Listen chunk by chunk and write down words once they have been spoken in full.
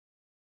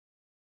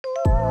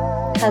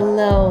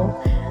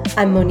Hello,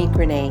 I'm Monique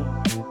Renee,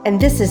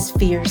 and this is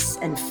Fierce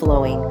and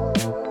Flowing,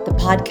 the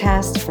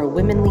podcast for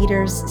women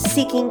leaders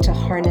seeking to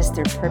harness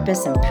their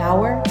purpose and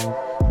power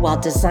while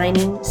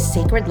designing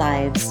sacred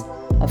lives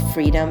of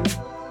freedom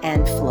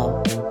and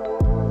flow.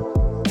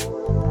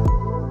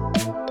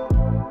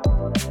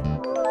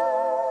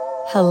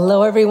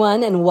 Hello,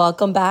 everyone, and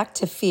welcome back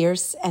to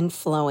Fierce and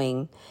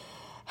Flowing.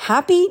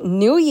 Happy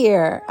New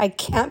Year! I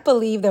can't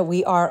believe that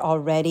we are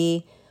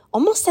already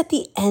almost at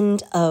the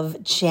end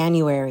of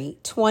January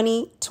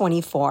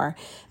 2024.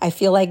 I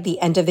feel like the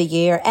end of the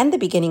year and the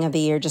beginning of the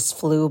year just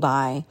flew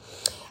by.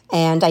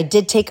 And I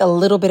did take a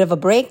little bit of a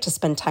break to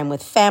spend time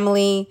with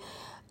family,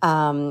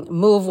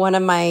 move one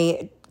of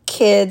my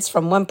kids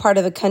from one part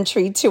of the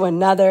country to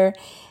another.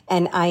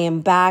 And I am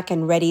back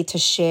and ready to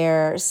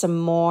share some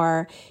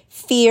more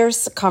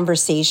fierce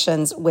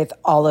conversations with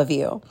all of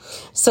you.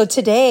 So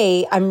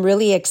today, I'm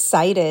really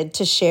excited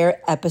to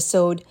share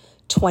episode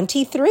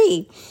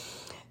 23.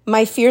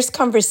 My fierce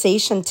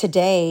conversation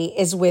today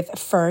is with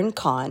Fern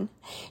Conn.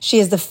 She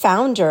is the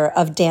founder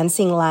of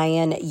Dancing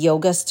Lion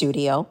Yoga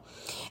Studio.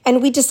 And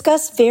we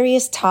discuss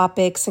various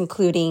topics,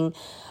 including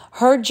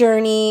her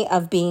journey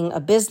of being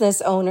a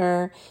business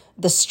owner,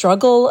 the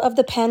struggle of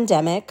the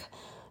pandemic,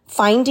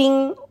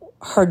 finding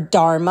her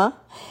dharma,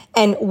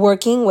 and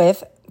working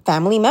with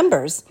family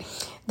members.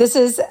 This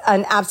is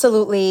an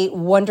absolutely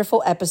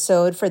wonderful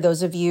episode for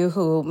those of you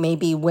who may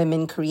be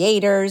women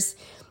creators,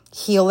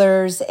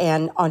 healers,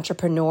 and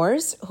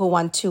entrepreneurs who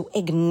want to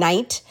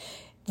ignite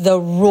the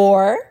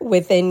roar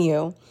within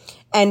you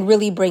and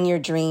really bring your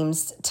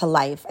dreams to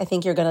life. I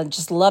think you're going to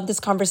just love this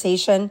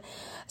conversation.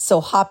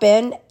 So hop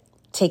in,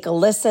 take a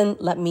listen,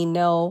 let me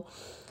know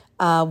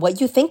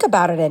what you think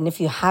about it. And if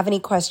you have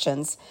any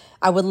questions,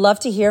 I would love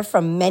to hear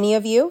from many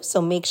of you.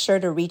 So make sure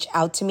to reach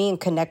out to me and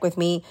connect with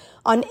me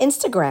on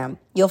Instagram.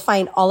 You'll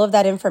find all of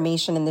that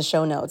information in the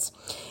show notes.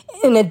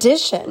 In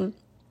addition,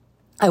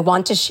 I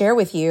want to share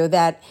with you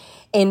that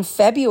in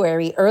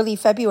February, early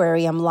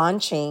February, I'm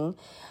launching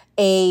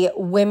a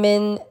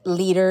Women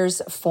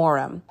Leaders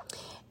Forum.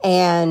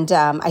 And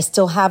I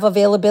still have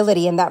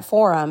availability in that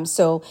forum.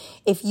 So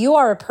if you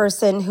are a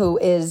person who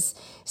is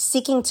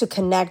seeking to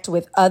connect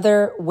with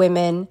other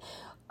women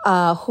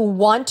who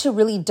want to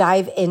really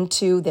dive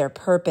into their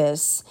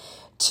purpose,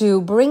 to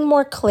bring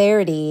more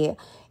clarity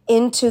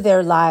into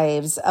their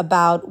lives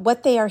about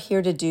what they are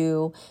here to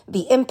do,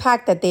 the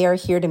impact that they are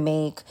here to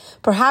make.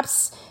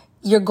 Perhaps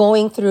you're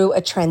going through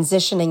a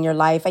transition in your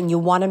life and you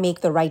want to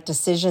make the right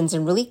decisions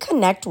and really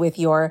connect with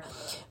your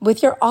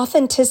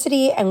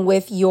authenticity and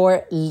with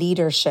your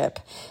leadership.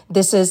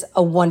 This is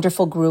a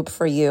wonderful group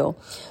for you.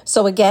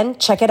 So again,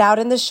 check it out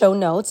in the show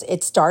notes.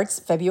 It starts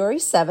February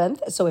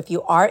 7th. So if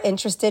you are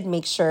interested,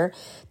 make sure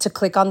to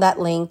click on that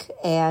link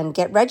and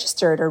get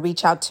registered or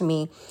reach out to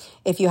me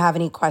if you have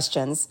any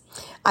questions.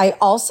 I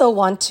also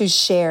want to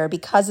share,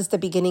 because it's the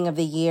beginning of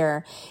the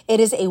year, it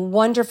is a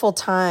wonderful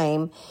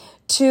time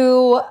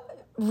to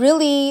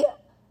really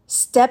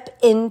step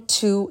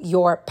into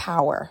your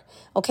power.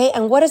 Okay.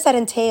 And what does that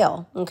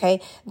entail? Okay.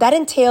 That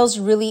entails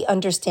really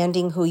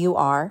understanding who you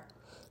are.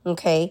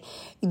 Okay.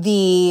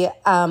 The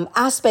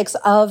aspects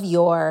of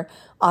your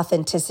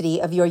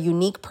authenticity, of your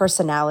unique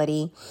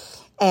personality.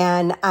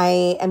 And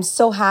I am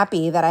so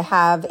happy that I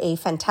have a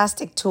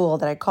fantastic tool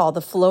that I call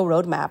the Flow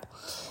Roadmap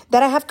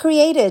that I have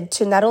created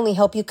to not only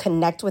help you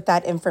connect with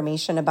that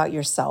information about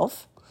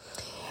yourself,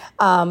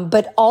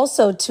 but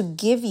also to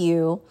give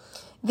you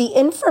the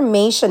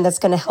information that's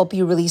going to help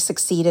you really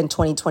succeed in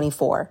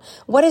 2024.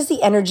 What is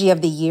the energy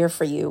of the year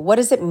for you? What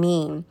does it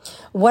mean?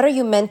 What are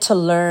you meant to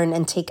learn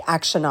and take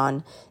action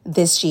on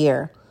this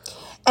year?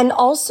 And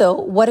also,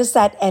 what does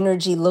that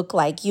energy look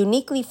like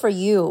uniquely for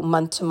you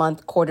month to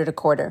month, quarter to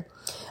quarter?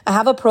 I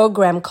have a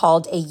program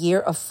called A Year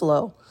of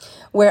Flow,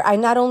 where I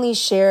not only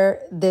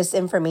share this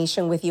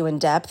information with you in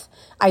depth,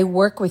 I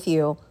work with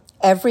you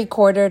every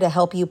quarter to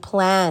help you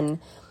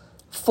plan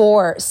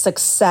for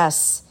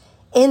success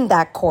in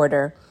that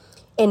quarter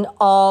in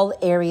all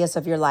areas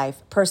of your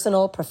life,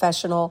 personal,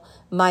 professional,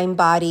 mind,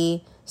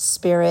 body,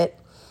 spirit.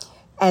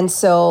 And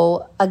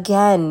so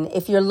again,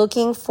 if you're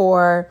looking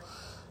for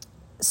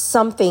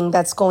something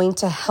that's going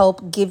to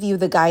help give you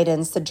the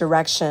guidance, the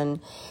direction,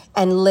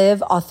 and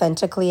live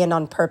authentically and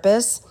on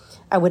purpose,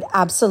 I would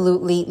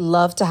absolutely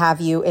love to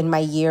have you in my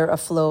Year of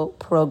Flow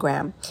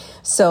program.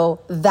 So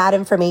that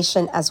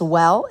information as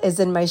well is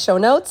in my show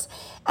notes.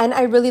 And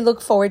I really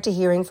look forward to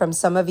hearing from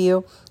some of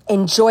you.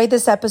 Enjoy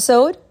this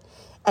episode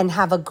and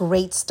have a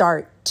great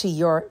start to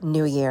your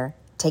new year.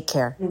 Take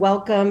care.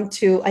 Welcome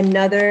to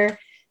another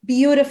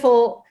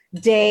beautiful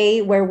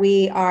day where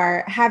we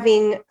are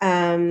having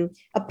a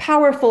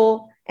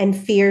powerful and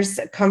fierce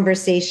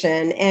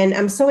conversation. And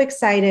I'm so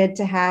excited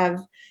to have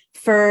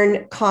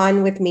Fern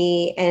Conn with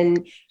me.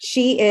 And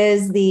she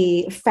is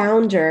the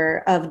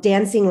founder of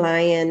Dancing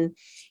Lion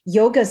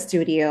Yoga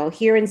Studio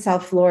here in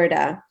South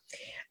Florida.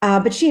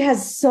 But she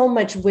has so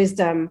much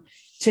wisdom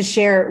to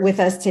share with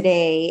us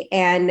today.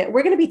 And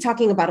we're going to be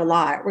talking about a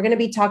lot. We're going to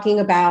be talking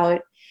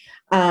about,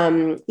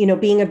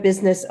 being a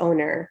business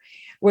owner,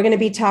 We're going to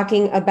be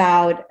talking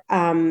about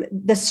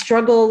the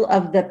struggle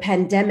of the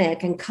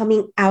pandemic and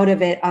coming out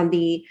of it on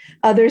the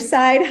other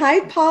side.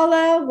 Hi,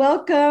 Paula.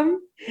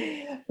 Welcome.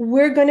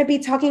 We're going to be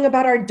talking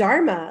about our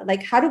Dharma.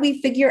 Like, how do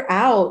we figure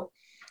out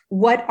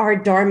what our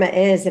Dharma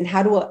is and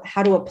how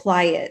to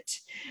apply it?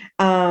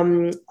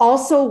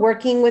 Also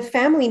working with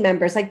family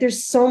members. Like,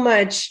 there's so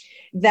much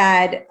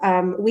that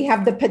we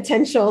have the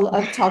potential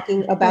of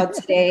talking about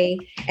today.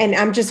 And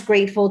I'm just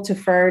grateful to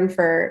Fern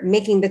for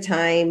making the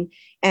time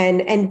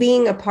and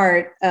being a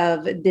part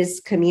of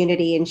this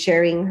community and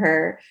sharing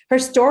her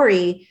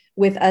story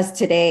with us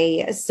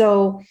today.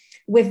 So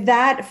with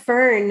that,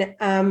 Fern,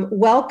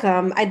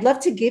 welcome. I'd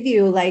love to give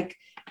you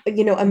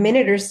a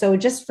minute or so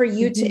just for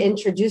you to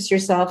introduce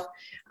yourself,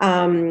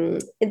 dropping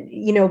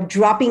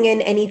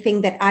in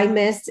anything that I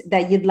missed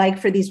that you'd like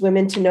for these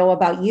women to know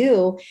about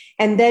you.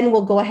 And then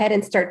we'll go ahead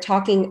and start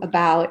talking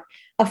about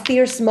a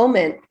fierce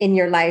moment in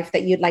your life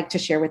that you'd like to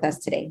share with us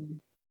today.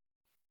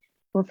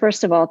 Well,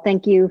 first of all,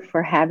 thank you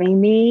for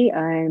having me.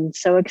 I'm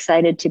so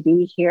excited to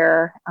be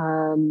here.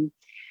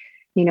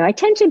 I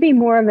tend to be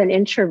more of an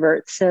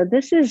introvert, so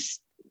this is,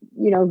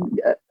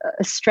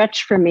 a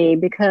stretch for me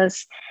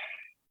because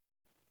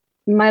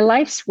my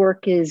life's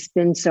work has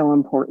been so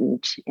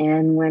important.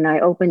 And when I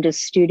opened a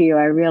studio,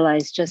 I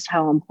realized just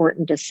how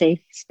important a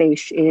safe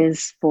space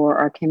is for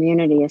our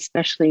community,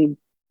 especially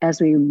as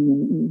we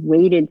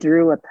waded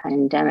through a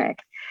pandemic.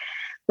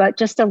 But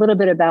just a little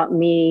bit about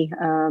me.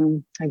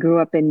 I grew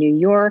up in New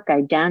York.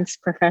 I dance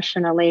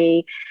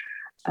professionally.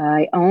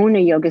 I own a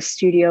yoga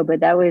studio, but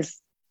that was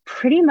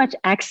pretty much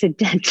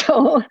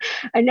accidental.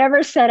 I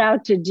never set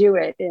out to do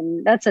it.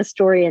 And that's a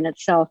story in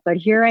itself. But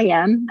here I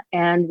am.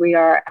 And we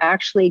are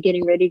actually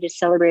getting ready to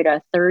celebrate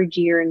our 3rd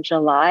year in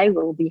July.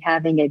 We'll be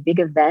having a big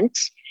event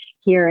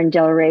here in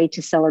Delray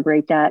to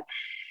celebrate that.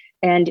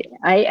 And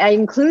I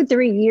include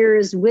 3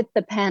 years with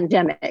the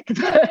pandemic,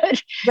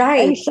 but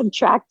right. I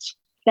subtract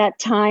that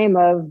time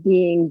of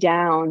being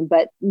down.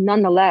 But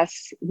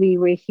nonetheless, we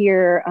were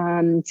here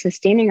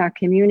sustaining our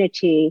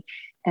community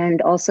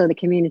and also the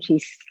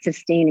community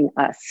sustaining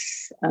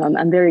us.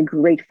 I'm very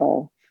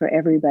grateful for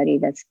everybody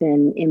that's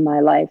been in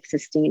my life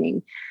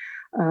sustaining.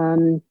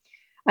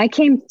 I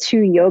came to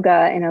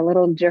yoga in a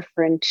little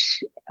different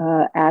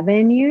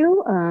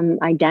avenue.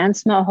 I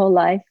danced my whole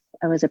life.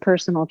 I was a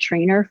personal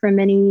trainer for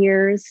many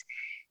years.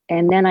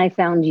 And then I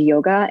found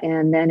yoga,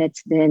 and then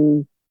it's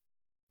been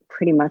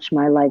pretty much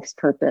my life's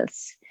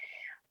purpose.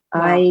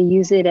 Wow. I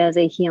use it as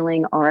a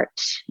healing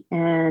art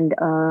and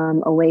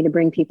a way to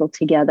bring people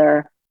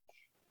together.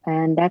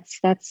 And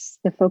that's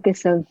the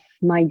focus of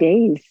my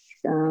days.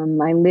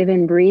 I live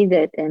and breathe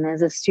it. And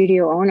as a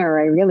studio owner,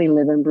 I really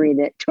live and breathe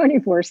it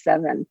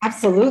 24/7.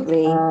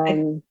 Absolutely.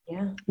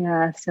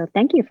 Yeah. So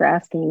thank you for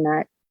asking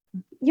that.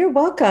 You're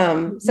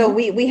welcome. So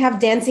we have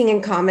dancing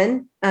in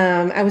common.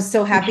 I was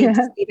so happy to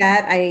see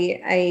that.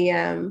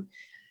 I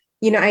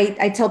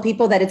tell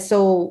people that it's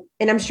so,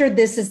 and I'm sure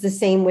this is the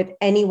same with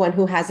anyone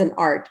who has an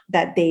art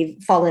that they've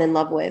fallen in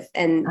love with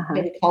and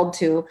been called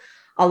to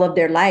all of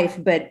their life.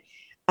 But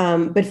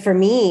for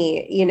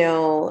me,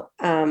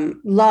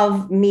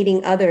 love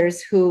meeting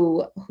others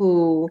who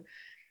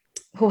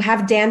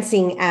have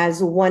dancing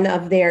as one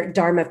of their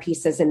Dharma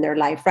pieces in their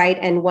life, right?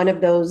 And one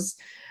of those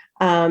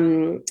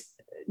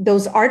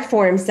art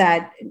forms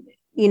that,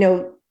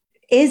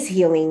 is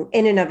healing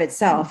in and of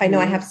itself. I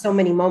know I have so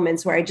many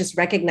moments where I just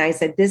recognize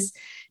that this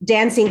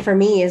dancing for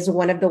me is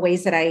one of the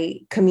ways that I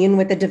commune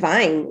with the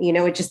divine.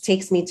 It just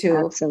takes me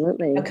to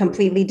a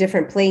completely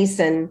different place.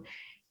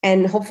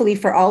 And hopefully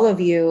for all of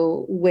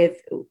you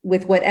with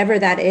whatever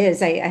that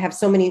is, I have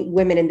so many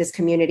women in this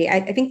community.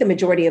 I think the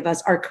majority of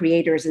us are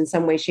creators in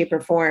some way, shape,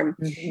 or form.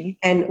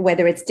 And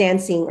whether it's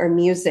dancing or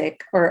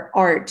music or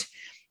art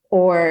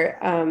or,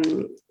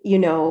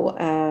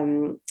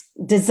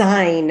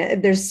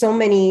 design, there's so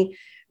many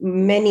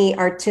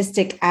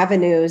artistic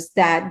avenues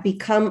that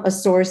become a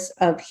source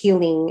of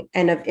healing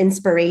and of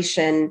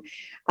inspiration,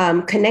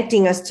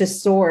 connecting us to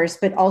source,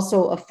 but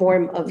also a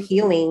form of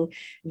healing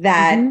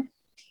that,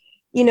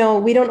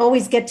 we don't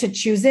always get to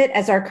choose it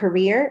as our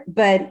career,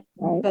 but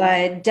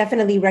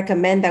definitely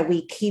recommend that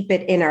we keep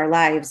it in our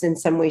lives in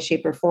some way,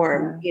 shape, or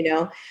form,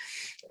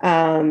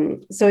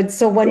 So it's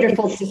so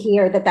wonderful to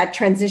hear that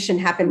transition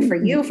happened for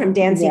you from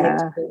dancing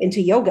into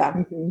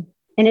yoga.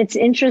 And it's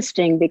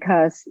interesting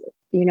because,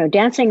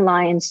 Dancing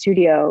Lion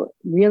Studio,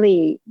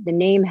 really, the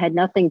name had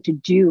nothing to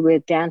do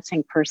with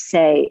dancing per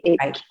se.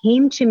 It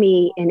came to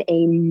me in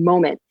a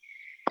moment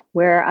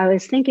where I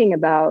was thinking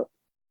about,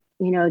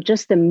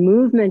 just the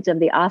movement of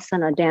the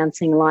asana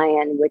dancing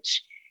lion,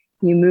 which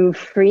you move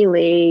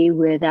freely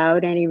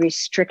without any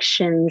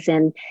restrictions.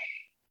 And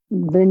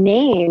the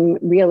name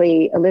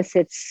really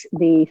elicits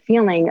the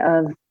feeling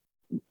of,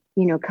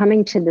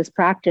 coming to this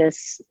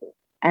practice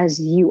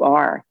as you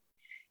are.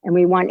 And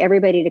we want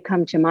everybody to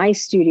come to my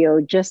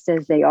studio just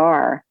as they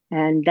are.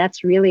 And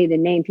that's really the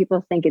name.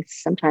 People think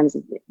sometimes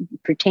it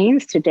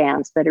pertains to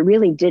dance, but it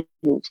really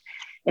didn't.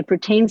 it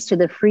pertains to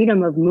the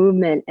freedom of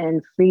movement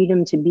and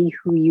freedom to be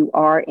who you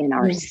are in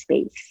our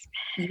space.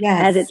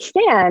 As it Yes.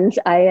 stands,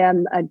 I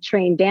am a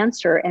trained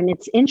dancer, and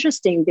it's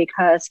interesting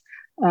because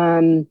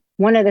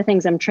one of the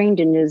things I'm trained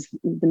in is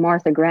the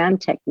Martha Graham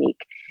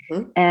technique.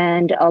 Mm-hmm.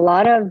 And a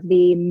lot of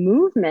the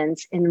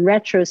movements in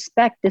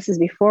retrospect, this is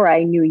before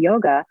I knew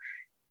yoga,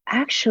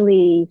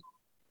 actually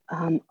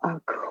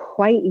are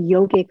quite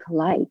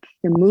yogic-like.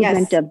 The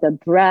movement Yes. of the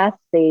breath,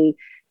 the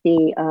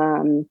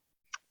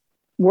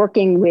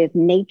working with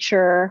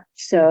nature.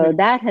 So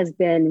that has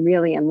been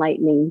really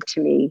enlightening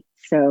to me.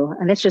 So,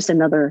 and that's just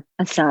another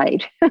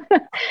aside.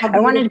 How I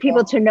wanted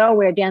people beautiful. to know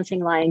where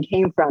Dancing Lion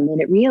came from.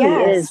 And it really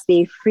is Yes.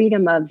 the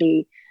freedom of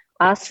the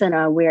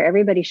asana where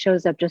everybody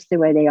shows up just the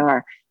way they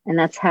are. And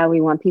that's how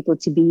we want people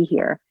to be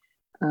here.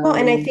 Well,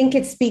 and I think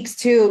it speaks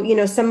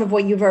to, some of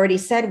what you've already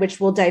said, which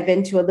we'll dive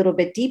into a little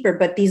bit deeper,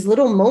 but these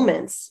little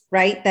moments,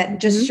 right, that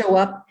just show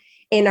up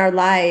in our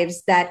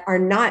lives that are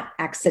not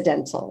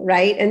accidental,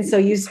 right? And so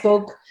you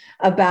spoke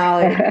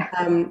about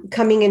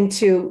coming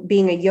into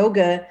being a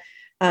yoga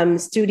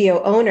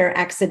studio owner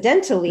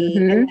accidentally,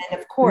 and then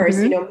of course,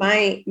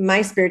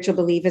 my spiritual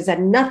belief is that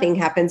nothing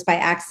happens by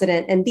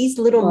accident, and these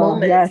little Well,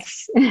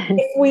 moments, yes.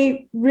 if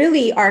we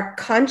really are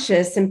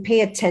conscious and pay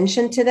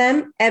attention to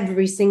them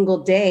every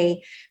single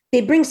day,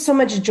 they bring so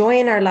much joy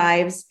in our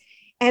lives,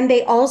 and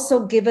they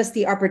also give us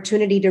the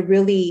opportunity to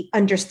really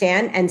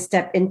understand and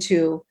step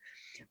into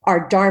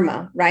our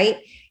dharma, right?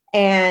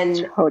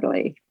 And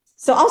Totally.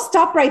 so I'll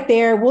stop right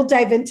there. We'll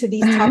dive into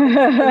these topics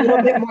a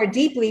little bit more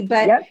deeply,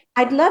 but Yep.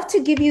 I'd love to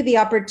give you the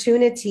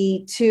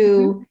opportunity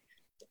to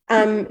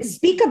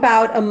speak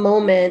about a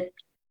moment,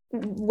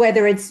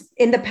 whether it's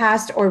in the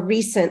past or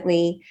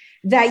recently,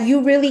 that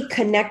you really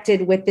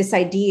connected with this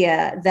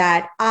idea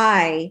that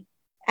I,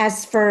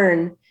 as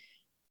Fern,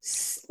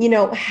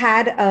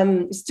 had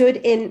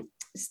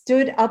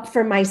stood up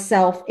for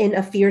myself in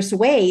a fierce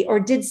way, or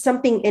did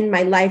something in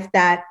my life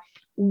that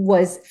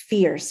was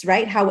fierce,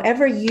 right?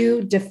 However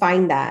you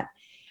define that.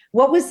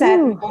 What was that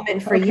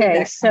moment for you?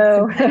 Okay,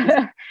 so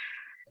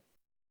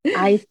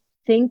I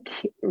think,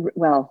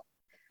 well,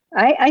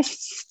 I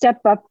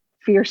step up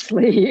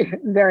fiercely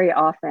very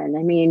often.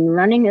 I mean,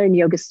 running a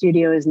yoga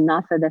studio is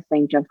not for the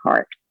faint of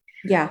heart.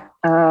 Yeah.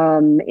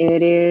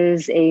 It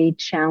is a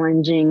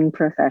challenging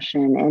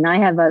profession, and I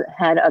have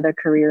had other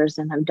careers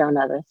and have done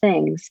other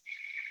things.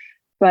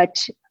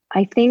 But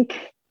I think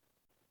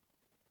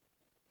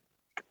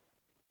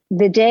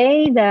the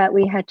day that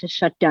we had to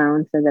shut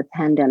down for the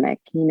pandemic,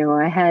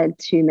 I had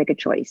to make a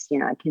choice.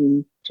 I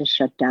can just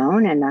shut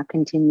down and not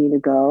continue to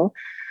go.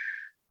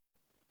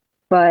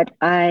 But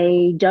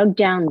I dug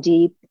down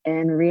deep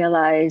and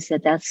realized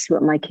that that's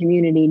what my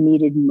community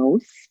needed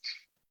most,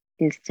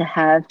 is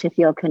to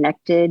feel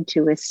connected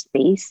to a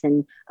space.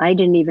 And I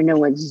didn't even know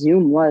what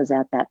Zoom was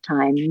at that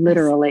time,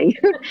 literally.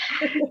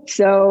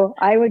 So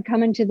I would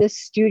come into this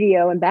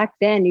studio, and back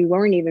then you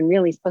weren't even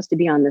really supposed to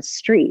be on the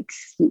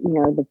streets.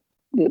 The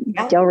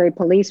Delray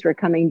police were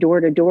coming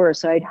door to door.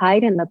 So I'd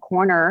hide in the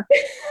corner.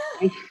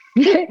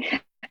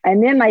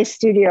 I'm in my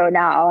studio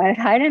now. I'd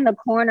hide in the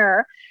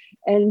corner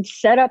and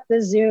set up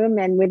the Zoom,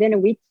 and within a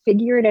week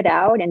figured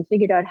out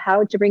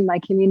how to bring my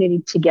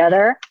community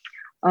together.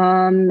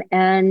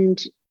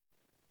 And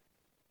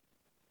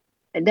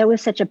that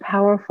was such a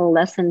powerful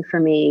lesson for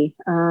me.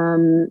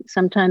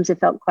 Sometimes it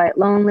felt quite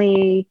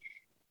lonely.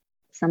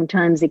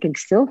 Sometimes it could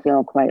still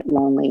feel quite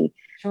lonely.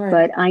 Sure.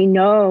 But I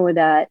know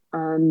that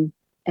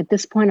at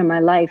this point in my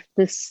life,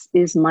 this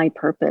is my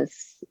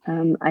purpose.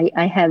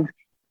 I have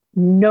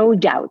no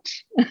doubt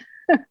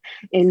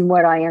in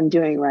what I am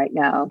doing right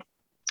now.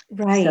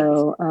 Right.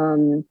 So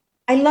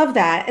I love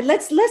that.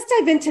 Let's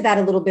dive into that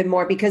a little bit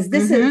more, because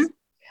this is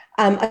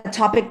a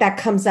topic that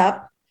comes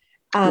up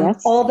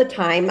yes. all the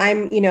time.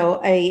 I'm,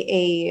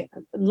 a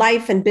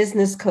life and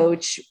business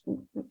coach,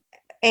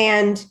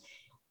 and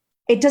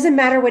it doesn't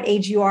matter what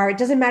age you are. It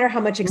doesn't matter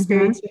how much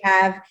experience you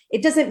have.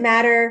 It doesn't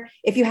matter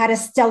if you had a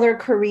stellar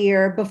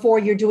career before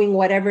you're doing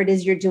whatever it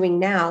is you're doing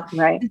now.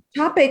 Right. The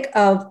topic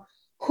of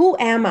who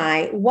am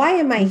I? Why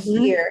am I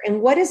here?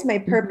 And what is my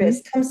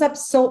purpose comes up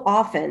so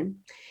often.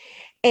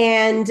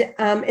 And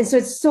so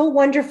it's so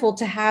wonderful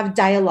to have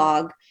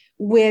dialogue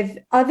with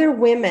other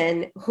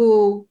women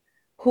who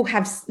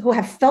have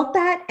felt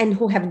that and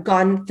who have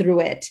gone through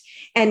it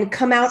and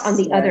come out on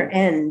the other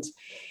end.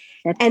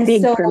 That's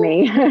big for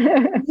me.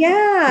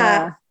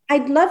 yeah,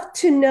 I'd love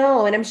to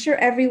know, and I'm sure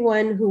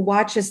everyone who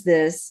watches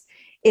this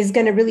is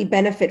going to really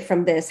benefit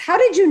from this. How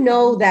did you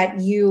know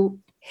that you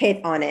hit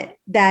on it?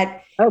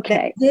 That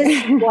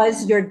this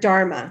was your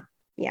dharma?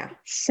 Yeah.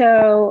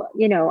 So,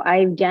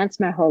 I've danced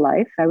my whole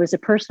life. I was a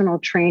personal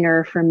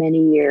trainer for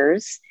many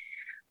years,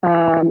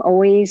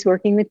 always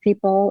working with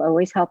people,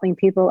 always helping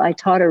people. I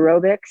taught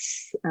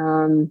aerobics.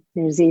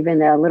 There's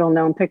even a little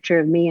known picture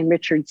of me and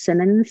Richard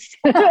Simmons.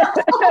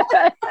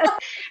 I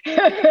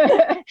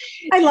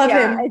love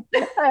him.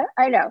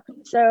 I know.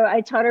 So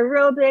I taught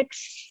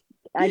aerobics.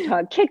 I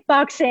taught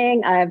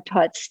kickboxing. I've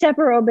taught step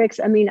aerobics.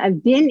 I mean,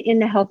 I've been in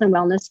the health and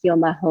wellness field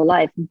my whole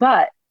life,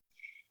 but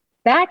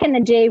back in the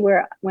day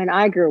when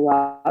I grew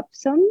up,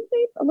 so I'm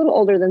a little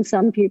older than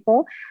some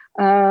people,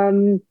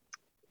 um,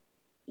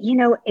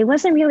 it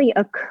wasn't really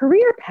a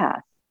career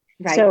path.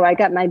 Right. So I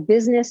got my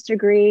business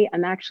degree.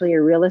 I'm actually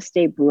a real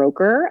estate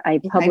broker. I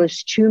Okay.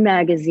 published 2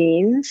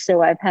 magazines.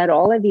 So I've had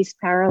all of these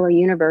parallel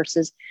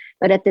universes.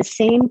 But at the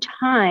same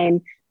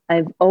time,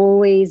 I've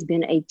always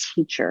been a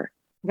teacher.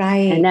 And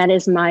Right. that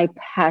is my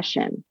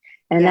passion.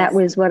 And that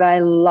Yes. was what I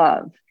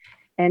love.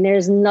 And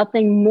there's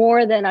nothing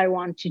more that I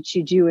wanted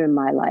to do in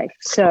my life.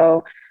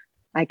 So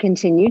I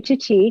continue to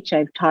teach.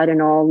 I've taught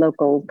in all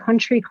local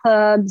country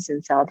clubs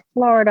in South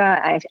Florida.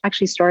 I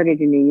actually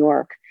started in New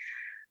York.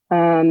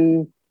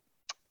 Um,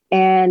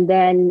 and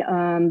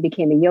then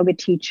became a yoga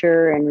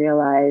teacher and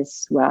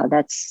realized, wow,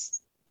 that's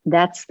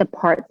the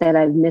part that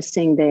I'm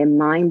missing, the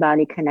mind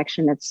body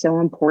connection that's so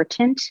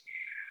important.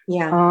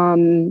 Yeah.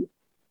 Um,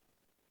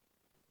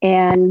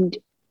 and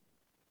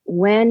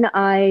when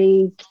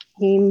I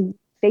came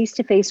face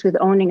to face with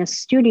owning a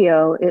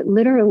studio, it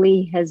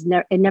literally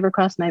it never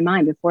crossed my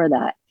mind before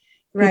that.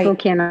 People Right.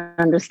 can't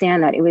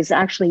understand that. It was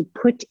actually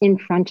put in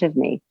front of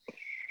me.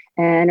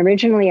 And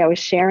originally I was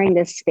sharing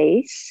this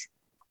space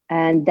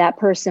and that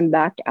person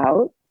backed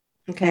out.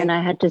 And Okay.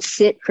 I had to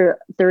sit for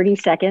 30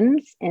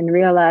 seconds and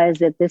realize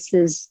that this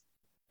is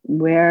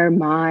where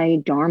my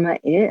Dharma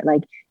is.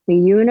 Like the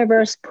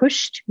universe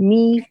pushed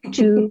me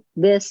to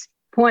this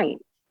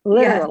point, Yes.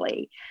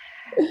 literally,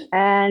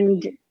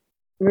 and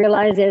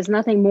realize there's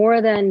nothing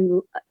more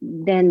than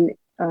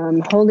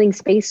holding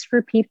space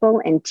for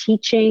people and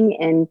teaching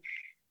and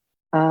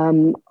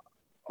um,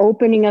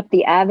 opening up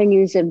the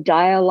avenues of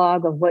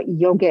dialogue of what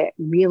yoga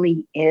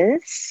really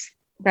is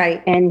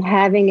Right. and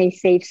having a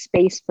safe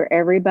space for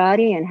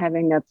everybody and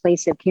having a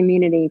place of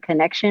community and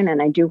connection.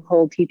 And I do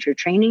hold teacher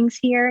trainings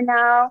here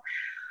now.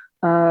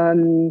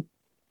 Um,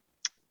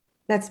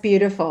 That's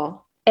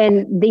beautiful.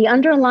 and the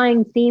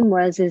underlying theme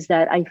is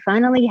that I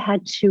finally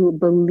had to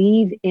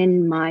believe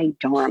in my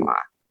Dharma.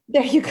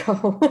 There you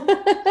go.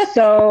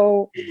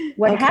 So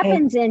what Okay.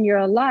 happens in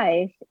your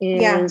life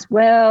Yeah. is,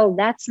 well,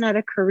 that's not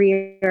a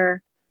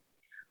career,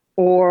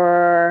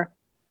 or,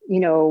 you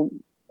know,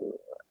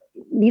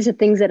 these are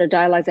things that are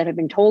dialogues that have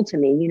been told to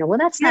me, well,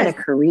 that's not a Yes.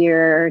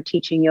 career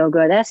teaching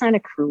yoga. That's not a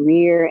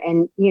career.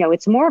 And,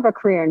 it's more of a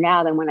career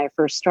now than when I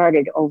first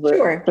started over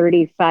Sure.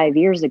 35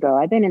 years ago.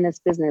 I've been in this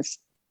business.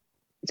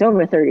 It's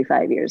over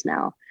 35 years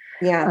now.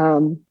 Yeah.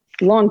 Um,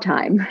 Long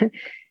time.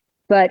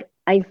 But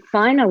I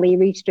finally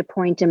reached a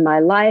point in my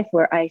life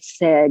where I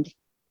said,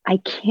 I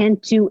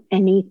can't do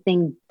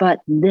anything but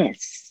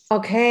this.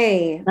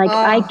 Okay. Like Oh,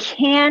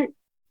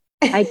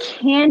 I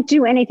can't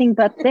do anything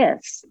but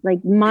this.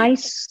 Like my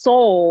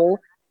soul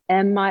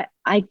and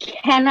I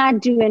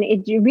cannot do any,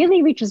 it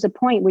really reaches a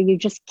point where you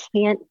just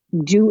can't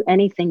do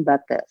anything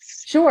but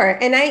this. sure.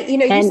 And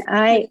you And said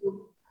I,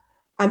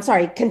 I'm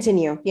sorry,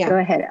 continue. go Yeah.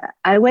 ahead.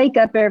 I wake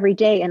up every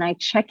day and I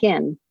check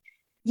in.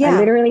 I Yeah.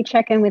 literally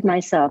check in with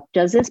myself.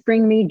 Does this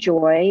bring me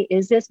joy?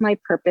 Is this my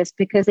purpose?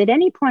 Because at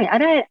any point, I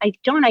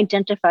don't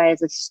identify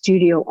as a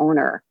studio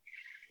owner.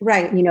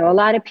 Right. A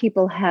lot of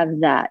people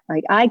have that.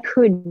 Like I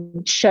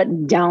could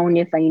shut down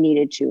if I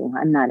needed to.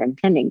 I'm not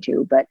intending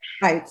to, but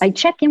Right. I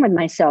check in with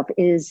myself.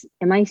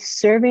 Am I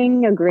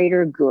serving a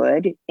greater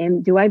good?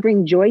 And do I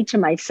bring joy to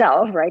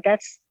myself? Right.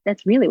 That's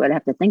really what I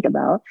have to think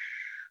about.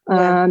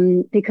 Yeah.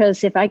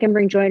 Because if I can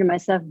bring joy to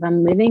myself, if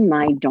I'm living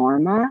my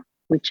Dharma,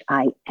 which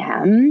I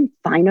am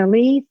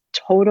finally,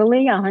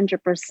 totally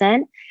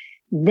 100%,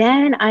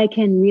 then I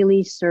can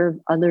really serve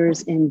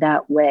others in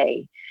that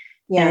way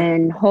Yeah.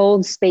 and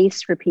hold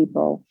space for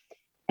people.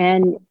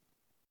 And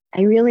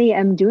I really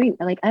am doing,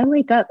 like, I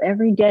wake up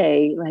every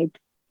day, like,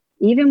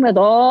 even with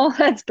all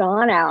that's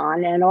gone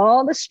on and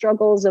all the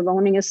struggles of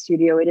owning a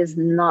studio, it is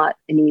not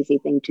an easy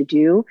thing to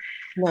do.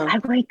 I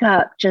No. wake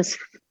up just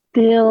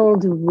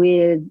filled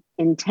with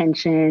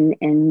intention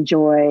and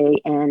joy.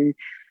 And,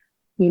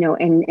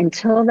 and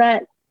until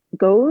that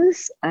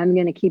goes, I'm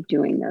going to keep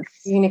doing this.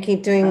 You're gonna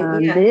keep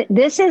doing, yeah.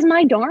 This is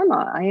my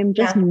Dharma. I am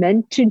just Yeah.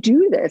 meant to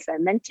do this.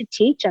 I'm meant to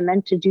teach. I'm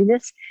meant to do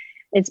this.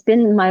 It's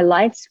been my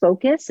life's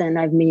focus, and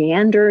I've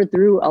meandered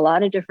through a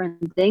lot of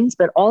different things,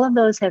 but all of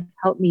those have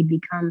helped me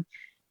become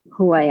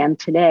who I am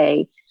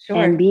today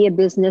and Sure. be a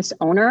business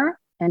owner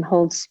and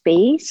hold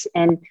space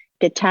and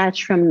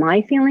detach from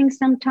my feelings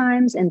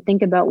sometimes and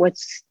think about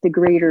what's the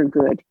greater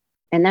good.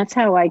 And that's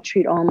how I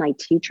treat all my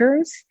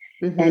teachers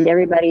Hmm. and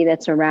everybody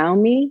that's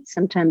around me.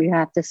 Sometimes you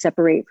have to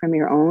separate from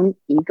your own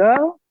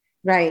ego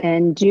Right.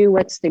 and do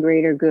what's the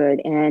greater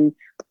good. And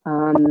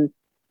um,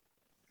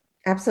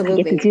 I get to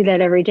Absolutely. do that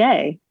every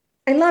day.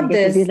 I I love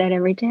get to do this. that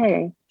every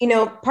day.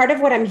 Part of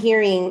what I'm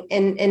hearing,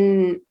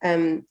 and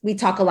we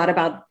talk a lot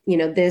about,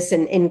 this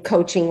and in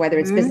coaching, whether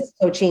it's Mm-hmm. business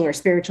coaching or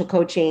spiritual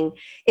coaching,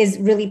 is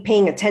really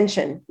paying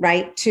attention,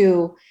 right,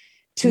 to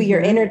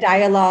your Mm-hmm. inner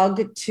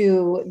dialogue,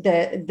 to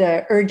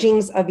the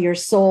urgings of your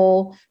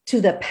soul,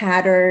 to the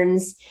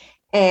patterns.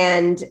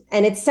 And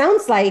it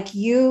sounds like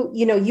you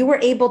were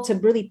able to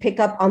really pick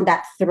up on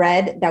that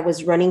thread that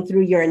was running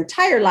through your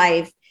entire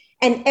life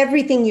and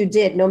everything you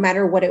did, no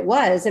matter what it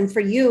was. And for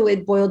you,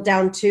 it boiled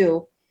down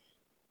to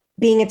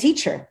being a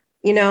teacher,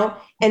 you know?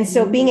 And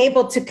so being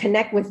able to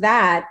connect with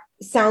that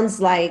sounds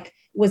like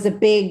was a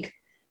big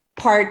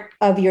part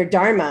of your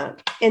dharma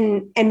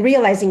and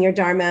realizing your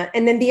dharma.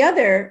 And then the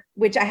other,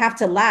 which I have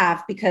to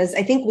laugh because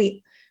I think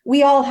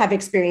we all have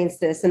experienced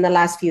this in the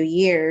last few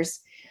years,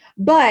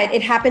 but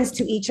it happens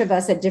to each of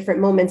us at different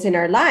moments in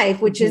our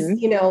life, which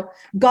is, you know,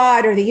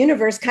 God or the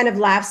universe kind of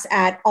laughs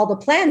at all the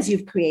plans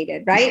you've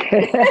created, right?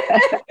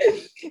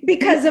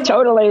 Because of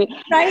totally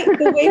right,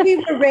 the way we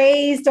were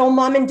raised. Oh,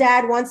 mom and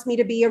dad wants me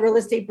to be a real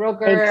estate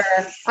broker.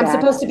 exactly. I'm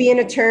supposed to be an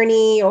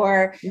attorney,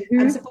 or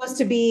I'm supposed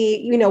to be,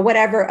 you know,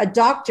 whatever, a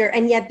doctor.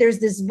 And yet there's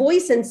this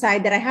voice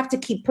inside that I have to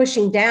keep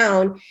pushing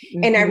down,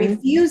 and I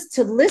refuse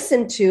to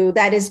listen to,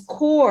 that is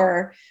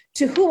core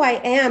to who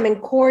I am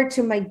and core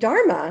to my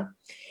dharma.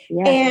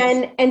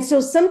 Yes. And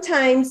so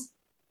sometimes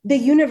the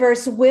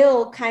universe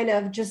will kind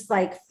of just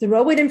like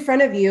throw it in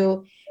front of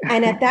you.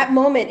 And at that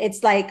moment,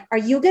 it's like, are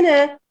you going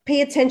to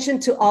pay attention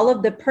to all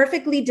of the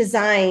perfectly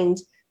designed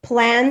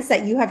plans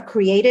that you have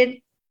created?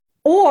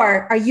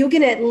 Or are you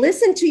going to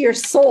listen to your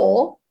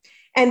soul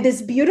and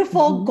this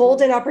beautiful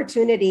golden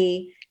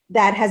opportunity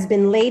that has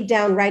been laid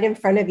down right in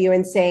front of you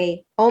and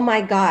say, oh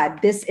my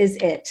God, this is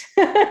it,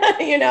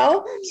 you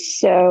know?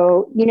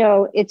 So, you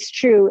know, it's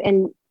true.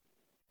 And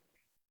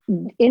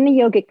in the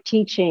yogic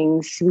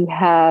teachings, we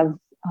have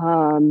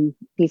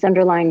these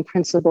underlying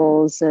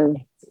principles of,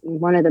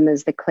 one of them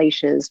is the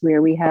kleshas,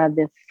 where we have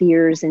the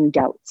fears and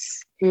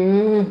doubts.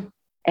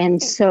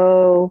 And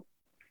so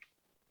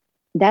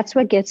that's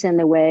what gets in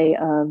the way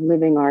of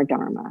living our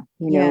dharma.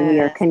 You know, we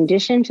are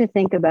conditioned to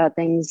think about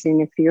things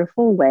in a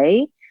fearful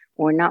way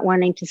or not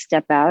wanting to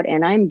step out.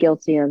 And I'm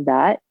guilty of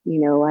that.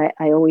 You know,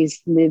 I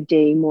always lived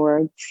a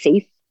more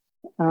safe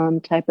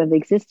type of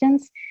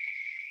existence.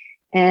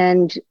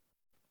 And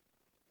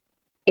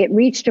it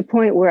reached a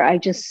point where I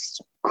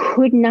just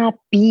could not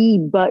be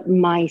but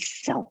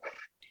myself.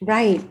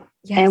 Right.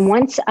 Yes. And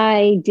once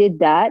I did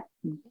that,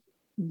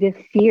 the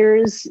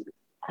fears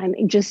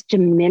just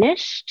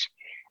diminished.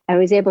 I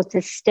was able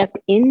to step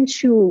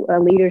into a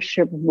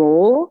leadership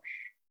role.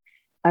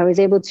 I was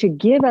able to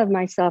give of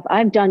myself.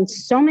 I've done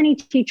so many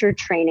teacher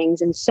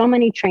trainings and so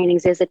many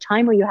trainings. There's a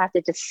time where you have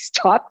to just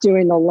stop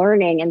doing the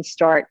learning and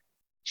start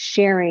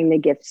sharing the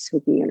gifts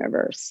with the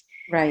universe.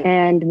 Right.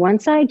 And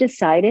once I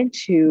decided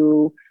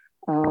to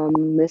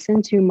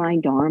listen to my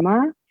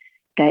dharma,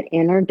 that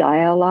inner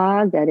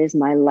dialogue, that is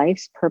my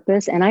life's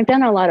purpose. And I've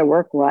done a lot of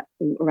work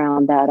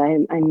around that.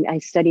 I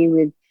study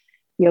with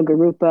Yoga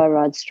Rupa,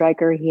 Rod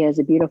Stryker. He has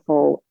a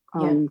beautiful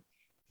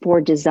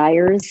 4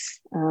 Desires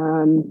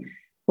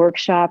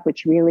workshop,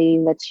 which really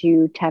lets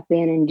you tap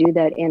in and do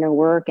that inner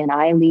work. And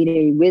I lead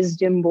a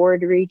wisdom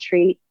board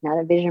retreat, not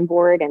a vision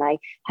board. And I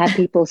have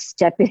people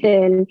step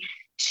in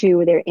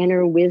to their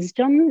inner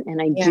wisdom.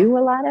 And I do a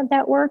lot of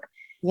that work.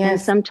 Yes.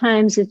 And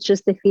sometimes it's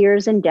just the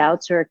fears and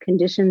doubts or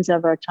conditions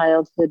of our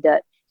childhood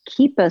that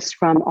keep us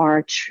from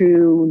our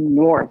true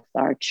north,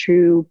 our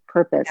true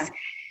purpose. Yeah.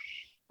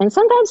 And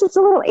sometimes it's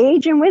a little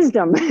age and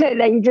wisdom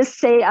that you just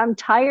say, I'm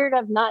tired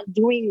of not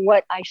doing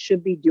what I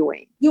should be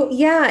doing.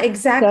 Yeah,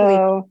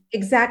 exactly.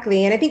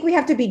 Exactly. And I think we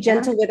have to be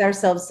gentle with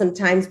ourselves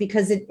sometimes,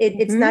 because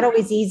it's not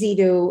always easy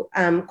to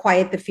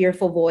quiet the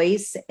fearful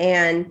voice.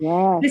 And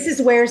this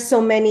is where so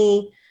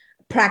many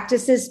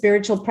practices,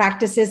 spiritual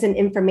practices and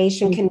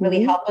information can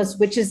really help us,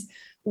 which is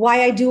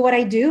why I do what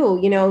I do.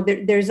 You know,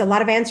 there's a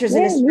lot of answers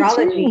in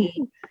astrology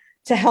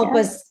to help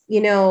us,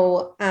 you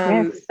know,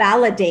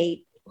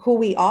 validate who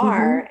we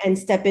are and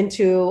step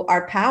into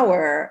our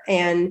power,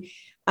 and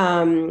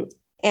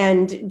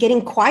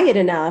getting quiet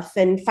enough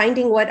and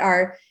finding what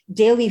our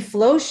daily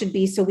flow should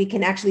be, so we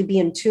can actually be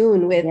in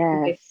tune with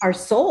our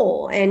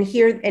soul and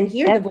hear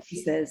the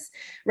voices,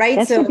 right?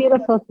 That's a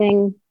beautiful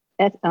thing.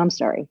 I'm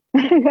sorry.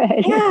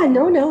 Yeah,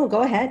 no,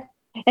 go ahead.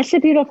 That's the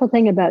beautiful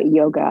thing about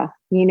yoga.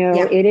 You know,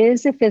 it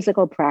is a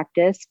physical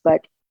practice, but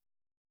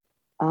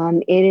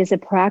it is a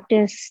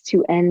practice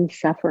to end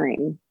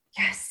suffering.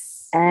 Yes.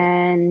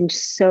 And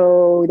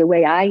so the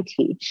way I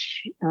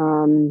teach,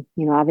 you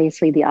know,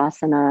 obviously the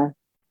asana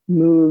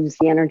moves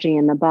the energy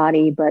in the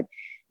body, but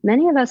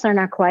many of us are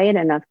not quiet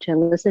enough to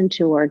listen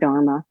to our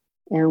dharma.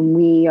 And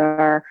we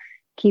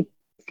keep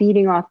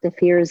feeding off the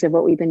fears of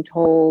what we've been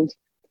told.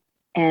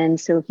 And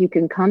so if you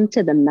can come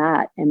to the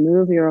mat and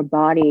move your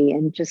body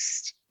and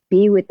just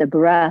be with the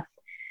breath,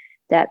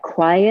 that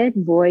quiet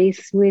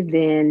voice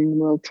within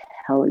will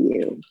tell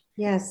you.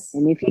 Yes.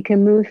 And if you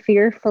can move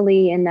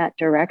fearfully in that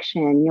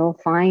direction, you'll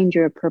find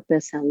your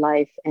purpose in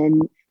life.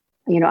 And,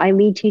 you know, I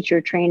lead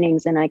teacher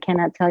trainings, and I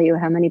cannot tell you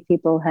how many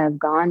people have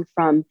gone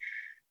from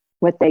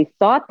what they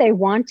thought they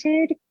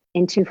wanted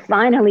into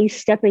finally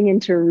stepping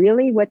into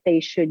really what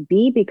they should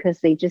be, because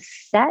they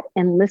just sat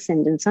and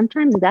listened. And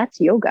sometimes that's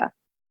yoga.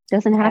 It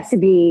doesn't have to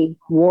be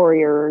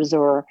warriors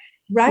or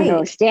you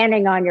know,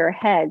 standing on your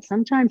head.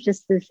 Sometimes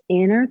just this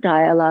inner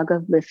dialogue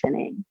of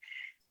listening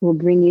will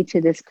bring you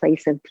to this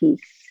place of peace.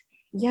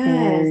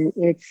 Yes.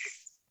 And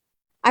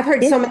I've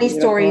heard so It's many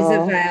stories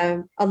of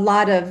beautiful. a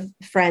lot of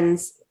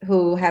friends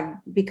who have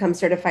become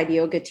certified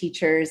yoga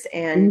teachers,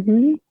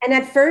 Hmm. and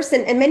at first,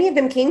 and many of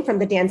them came from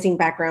the dancing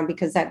background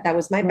because that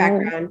was my Right.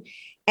 background,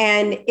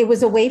 and it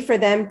was a way for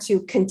them to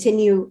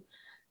continue,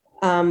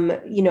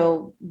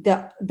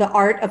 the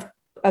art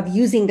of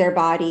using their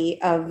body,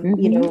 of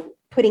Hmm.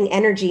 putting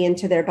energy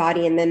into their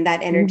body, and then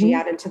that energy Hmm.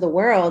 out into the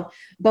world.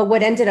 But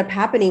what ended up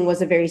happening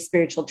was a very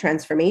spiritual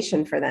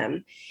transformation for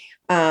them.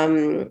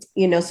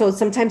 So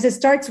sometimes it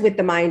starts with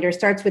the mind or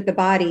starts with the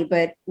body,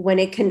 but when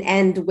it can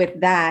end with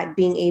that,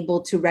 being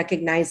able to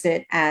recognize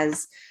it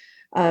as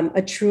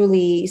a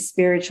truly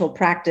spiritual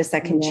practice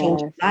that can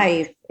change Yes.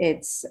 life,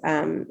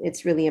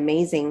 it's really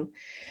amazing.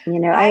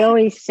 I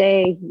always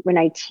say when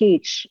I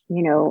teach,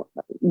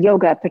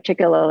 yoga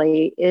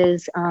particularly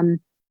is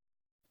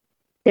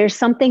there's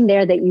something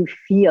there that you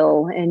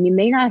feel, and you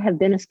may not have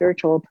been a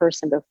spiritual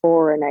person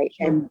before.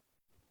 Sure.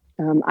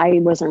 I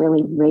wasn't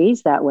really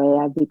raised that way.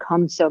 I've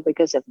become so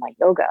because of my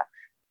yoga.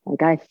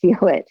 Like I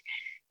feel it.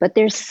 But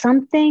there's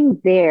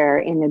something there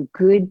in a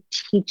good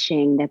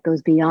teaching that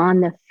goes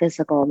beyond the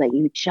physical that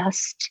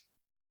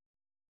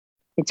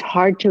it's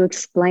hard to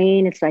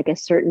explain. It's like a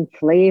certain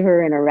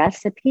flavor in a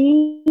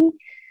recipe. But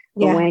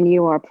Yeah, when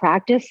you are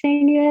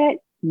practicing it,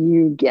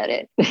 you get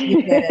it.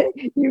 you get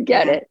it. You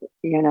get Yeah. it.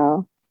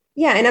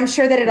 Yeah, and I'm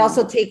sure that it Yeah.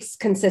 also takes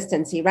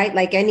consistency, right?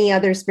 Like any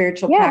other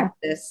spiritual Yeah,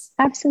 practice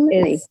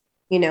absolutely. is,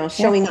 Yes.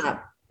 showing up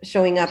to the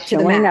Showing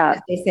mat, as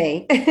up. they Hmm.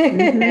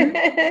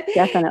 say.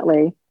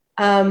 Definitely.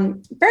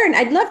 Fern,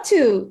 I'd love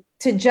to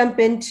jump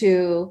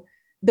into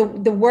the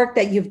work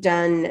that you've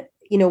done,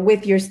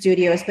 with your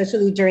studio,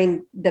 especially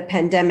during the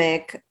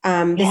pandemic.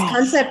 This Yes.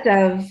 concept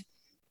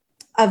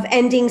of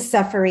ending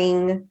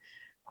suffering,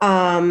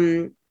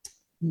 um,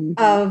 Hmm.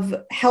 of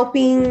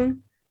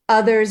helping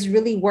others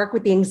really work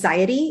with the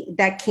anxiety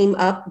that came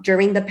up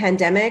during the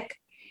pandemic.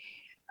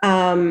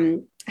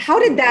 How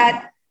did Yeah.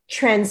 that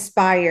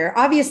transpire?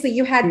 Obviously,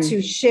 you had Mm.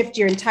 to shift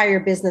your entire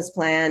business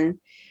plan,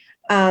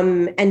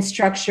 and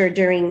structure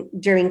during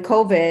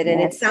COVID,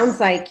 and it sounds Yes.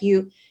 like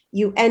you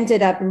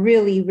ended up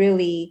really,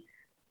 really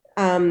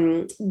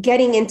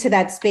getting into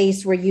that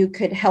space where you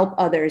could help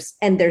others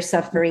end their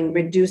suffering, Mhm.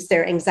 reduce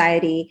their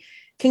anxiety.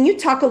 Can you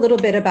talk a little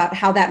bit about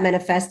how that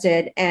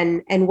manifested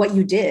and what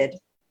you did?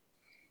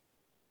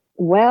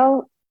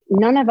 Well,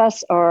 none of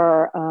us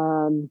are.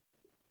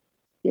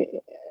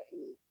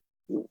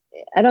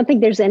 I don't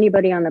think there's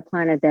anybody on the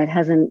planet that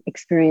hasn't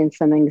experienced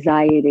some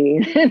anxiety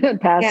in the Yeah.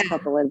 past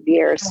couple of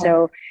years.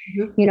 Sure.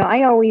 So, Mhm.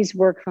 I always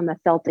work from a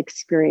felt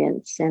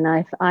experience, and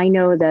I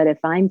know that if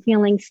I'm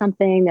feeling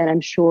something, that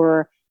I'm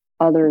sure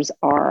others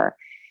are.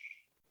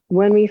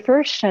 When we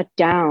first shut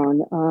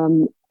down,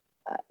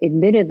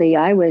 admittedly,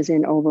 I was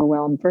in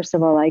overwhelm. First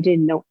of all, I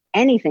didn't know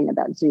anything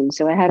about Zoom,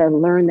 so I had to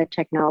learn the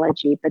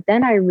technology. But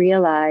then I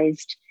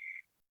realized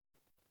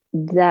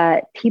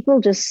that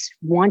people just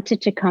wanted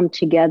to come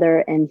together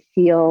and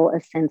feel a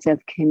sense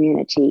of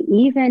community,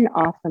 even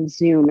off of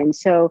Zoom. And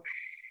so,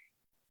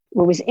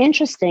 what was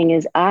interesting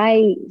is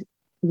I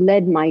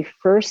led my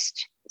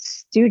first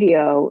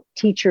studio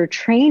teacher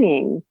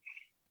training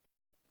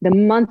the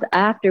month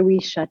after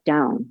we shut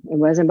down. It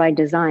wasn't by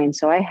design.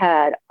 So, I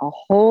had a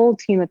whole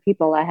team of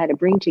people I had to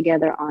bring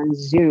together on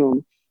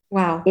Zoom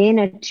Wow. in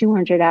a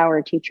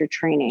 200-hour teacher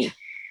training.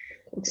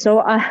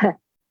 So,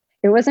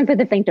 it wasn't for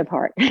the faint of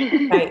heart.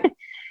 Right.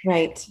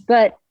 Right.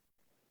 But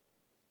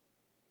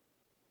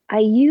I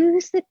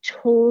use the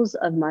tools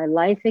of my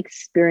life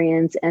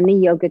experience and the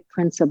yogic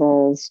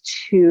principles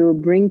to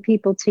bring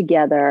people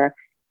together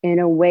in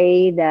a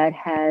way that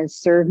has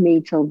served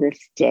me till this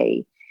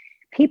day.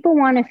 People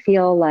want to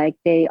feel like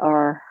they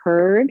are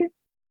heard.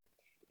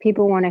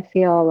 People want to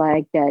feel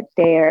like that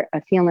their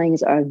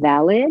feelings are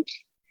valid.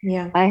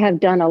 Yeah. I have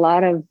done a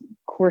lot of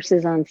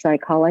courses on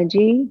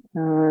psychology.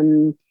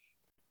 In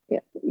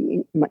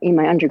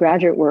my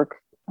undergraduate work,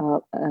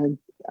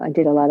 I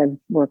did a lot of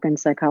work in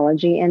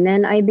psychology, and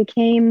then I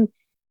became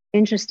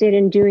interested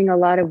in doing a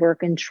lot of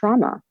work in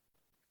trauma.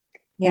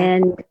 Yeah.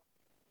 And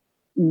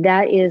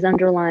that is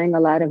underlying a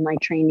lot of my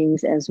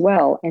trainings as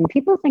well. And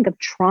people think of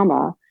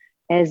trauma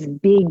as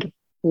big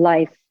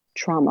life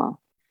trauma.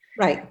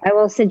 Right. I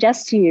will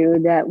suggest to you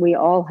that we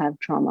all have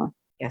trauma,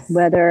 Yes.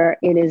 whether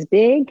it is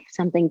big,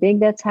 something big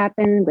that's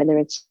happened, whether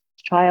it's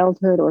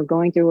childhood or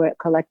going through a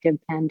collective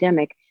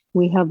pandemic,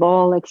 we have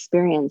all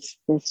experienced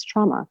this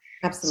trauma.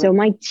 So Absolutely.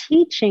 my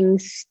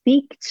teachings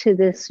speak to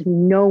this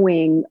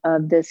knowing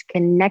of this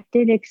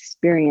connected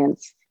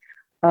experience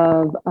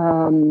of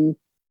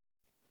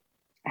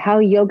how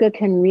yoga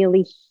can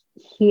really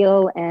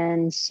heal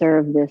and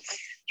serve this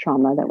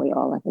trauma that we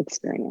all have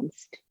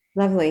experienced.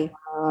 Lovely.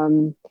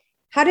 Um,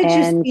 How did you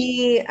and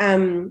see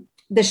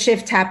the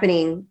shift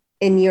happening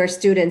in your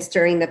students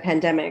during the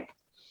pandemic?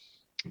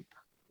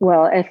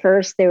 well, at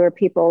first there were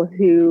people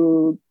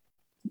who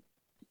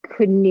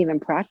couldn't even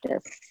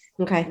practice.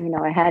 Okay.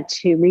 I had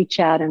to reach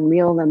out and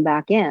reel them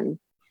back in.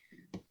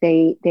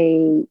 They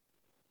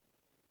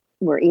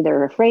were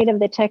either afraid of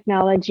the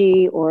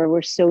technology or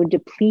were so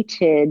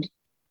depleted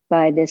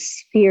by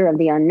this fear of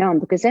the unknown.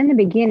 Because in the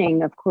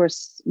beginning, of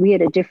course, we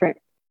had a different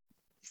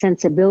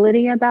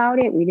sensibility about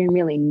it. We didn't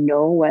really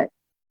know what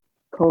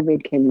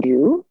COVID can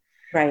do.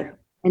 Right.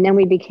 And then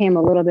we became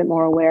a little bit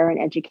more aware and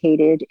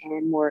educated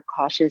and more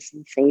cautious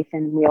and safe.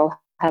 And we all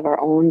have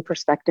our own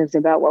perspectives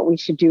about what we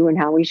should do and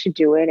how we should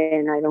do it.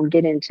 And I don't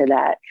get into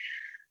that.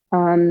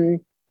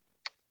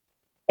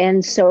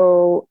 And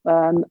so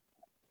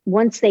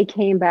once they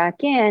came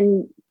back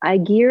in, I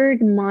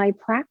geared my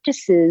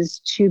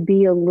practices to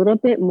be a little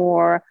bit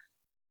more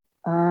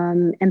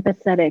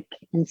empathetic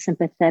and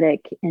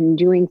sympathetic, and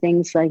doing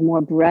things like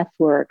more breath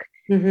work,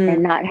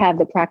 and not have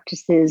the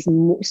practices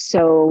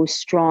so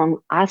strong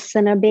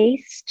asana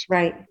based,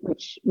 Right.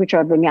 which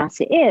our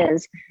vinyasa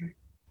is.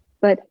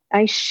 But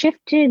I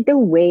shifted the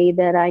way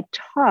that I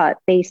taught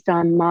based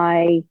on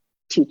my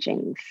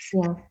teachings.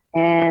 Yeah.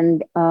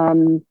 And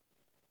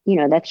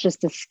that's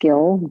just a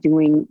skill,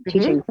 doing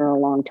teaching for a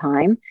long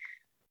time.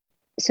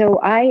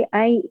 So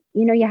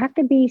you have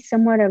to be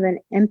somewhat of an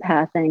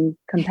empath and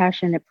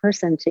compassionate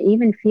person to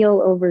even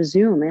feel over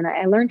Zoom. And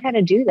I learned how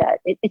to do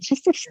that. It's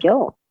just a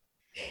skill.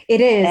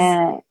 It is.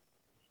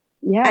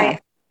 Yeah.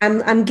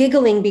 I'm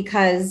giggling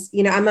because,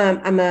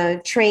 I'm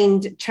a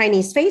trained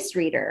Chinese face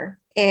reader,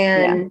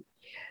 and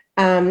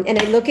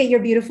I look at your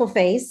beautiful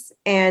face,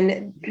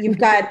 and you've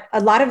got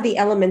a lot of the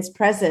elements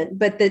present,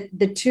 but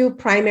the two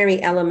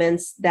primary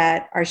elements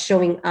that are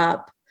showing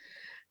up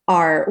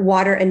are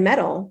water and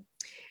metal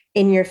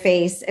in your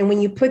face. And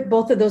when you put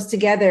both of those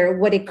together,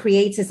 what it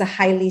creates is a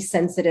highly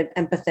sensitive,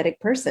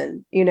 empathetic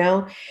person,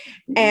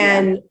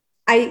 and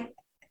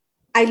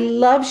I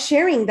love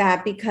sharing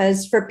that,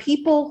 because for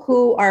people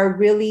who are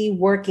really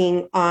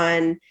working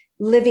on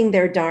living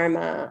their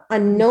dharma,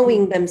 on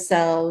knowing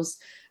themselves,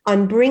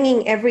 on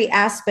bringing every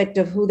aspect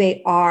of who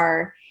they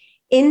are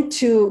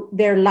into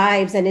their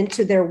lives and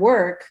into their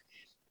work,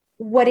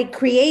 what it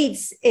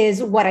creates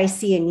is what I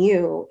see in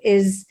you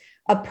is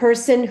a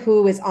person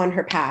who is on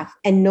her path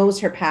and knows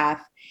her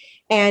path,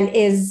 and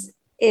is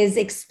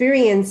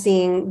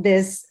experiencing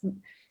this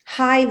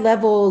high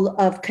level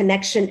of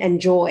connection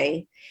and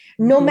joy,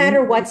 no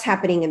matter what's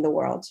happening in the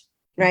world,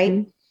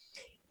 right?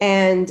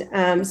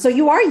 And so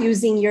you are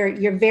using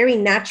your very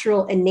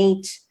natural,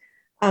 innate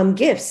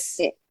gifts,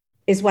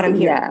 is what I'm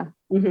hearing.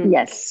 Yeah.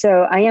 Yes.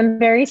 So I am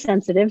very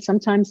sensitive,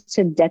 sometimes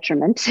to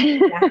detriment.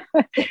 Yeah.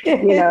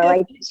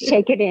 I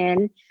take it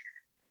in.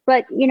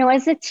 But,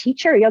 as a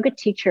teacher, yoga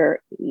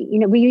teacher,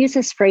 we use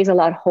this phrase a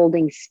lot,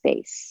 holding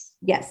space.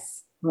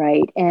 Yes.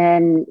 Right.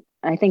 And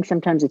I think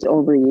sometimes it's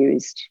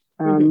overused.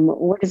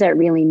 What does that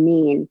really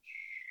mean?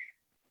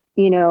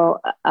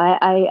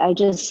 I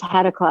just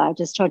had a class,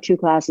 just taught 2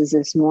 classes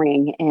this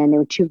morning, and there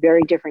were 2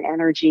 very different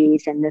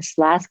energies. And this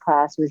last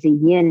class was a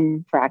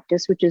yin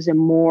practice, which is a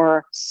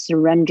more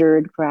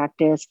surrendered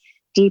practice,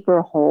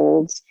 deeper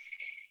holds.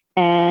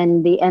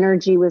 And the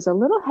energy was a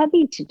little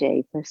heavy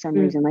today for some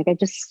reason. Like I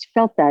just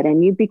felt that,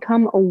 and you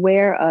become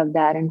aware of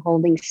that and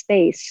holding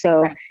space.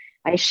 So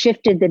I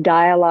shifted the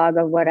dialogue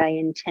of what I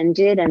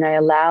intended, and I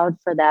allowed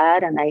for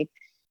that. And I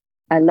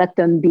let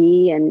them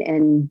be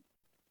and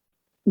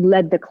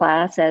led the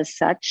class as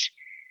such.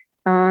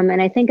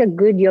 And I think a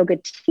good yoga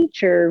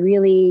teacher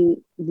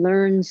really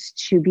learns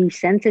to be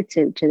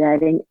sensitive to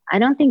that. And I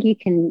don't think you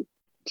can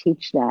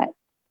teach that.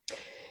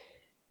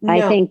 No.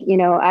 I think,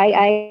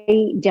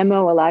 I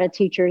demo a lot of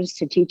teachers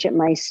to teach at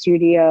my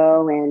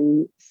studio,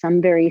 and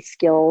some very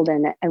skilled.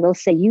 And I will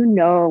say,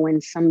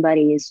 when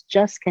somebody is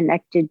just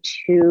connected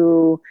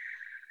to,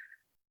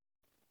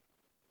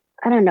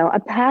 I don't know, a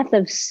path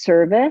of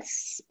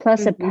service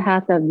plus a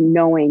path of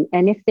knowing,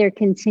 and if they're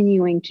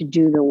continuing to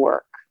do the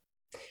work.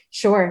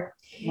 Sure.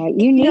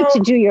 You need to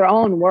do your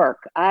own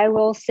work. I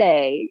will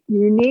say,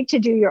 you need to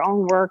do your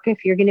own work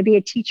if you're going to be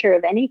a teacher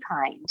of any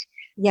kind.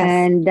 Yes.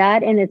 And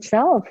that in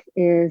itself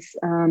is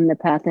the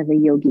path of a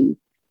yogi.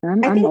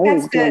 I think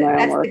that's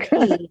the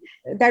key.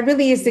 That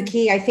really is the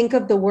key. I think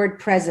of the word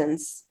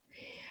presence,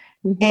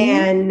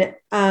 and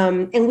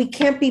we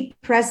can't be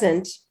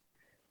present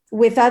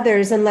with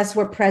others unless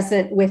we're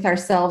present with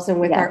ourselves and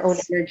with our own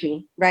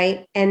energy,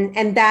 right?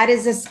 And that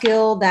is a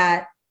skill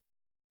that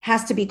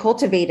has to be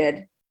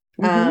cultivated.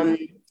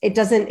 It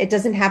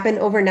doesn't happen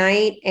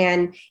overnight,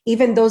 and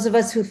even those of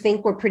us who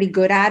think we're pretty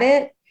good at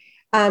it,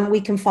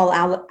 we can fall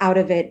out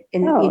of it.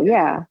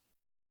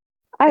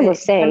 I will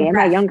say, in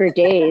my younger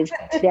days,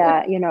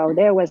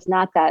 there was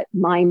not that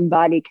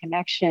mind-body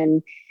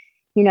connection.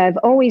 I've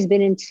always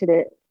been into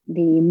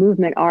the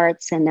movement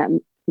arts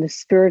and the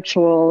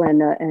spiritual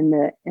and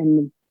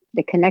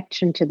the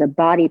connection to the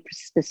body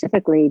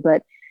specifically.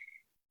 But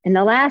in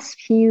the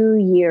last few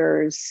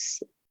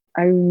years,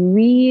 I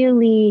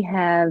really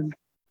have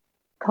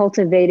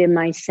cultivated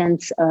my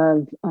sense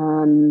of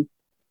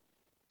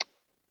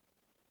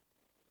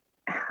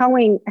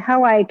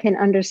how I can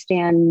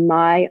understand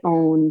my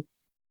own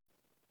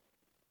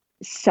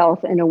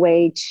self in a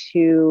way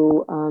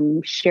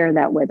to share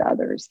that with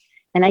others.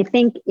 And I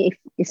think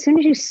as soon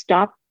as you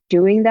stop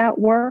doing that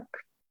work,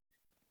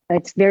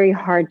 it's very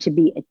hard to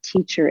be a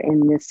teacher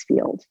in this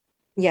field.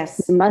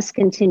 Yes. You must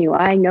continue.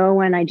 I know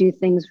when I do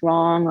things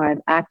wrong or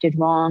I've acted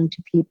wrong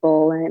to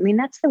people. And I mean,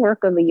 that's the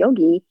work of a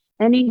yogi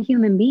and a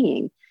human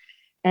being.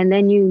 And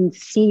then you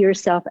see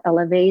yourself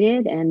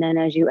elevated. And then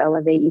as you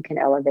elevate, you can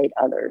elevate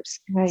others.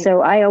 Right.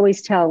 So I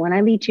always tell when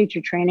I lead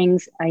teacher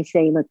trainings, I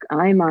say, look,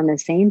 I'm on the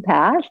same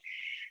path.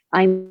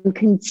 I'm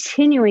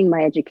continuing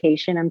my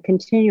education. I'm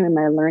continuing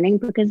my learning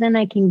because then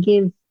I can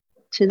give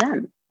to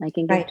them. I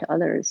can give Right. to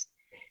others.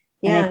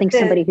 And I Yeah. think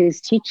somebody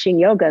who's teaching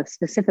yoga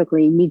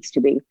specifically needs to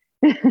be.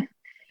 Yeah.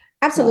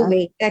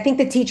 Absolutely. I think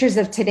the teachers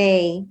of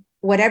today,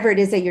 whatever it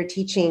is that you're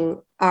teaching,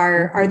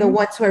 are the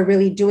ones who are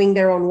really doing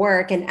their own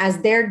work. And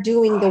as they're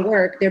doing the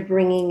work, they're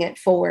bringing it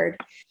forward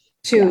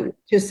to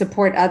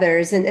support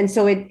others. And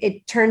so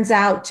it turns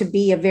out to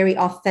be a very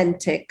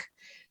authentic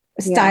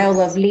style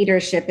of Yes.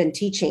 leadership and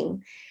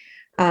teaching.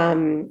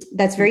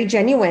 That's very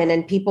genuine,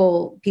 and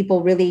people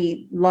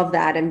really love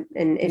that, and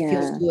it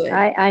feels Yeah. good.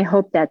 I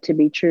hope that to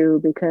be true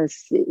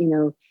because,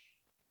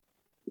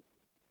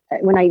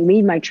 when I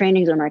lead my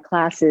trainings or my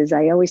classes,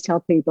 I always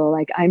tell people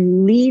like,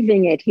 I'm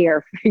leaving it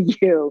here for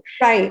you.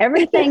 Right.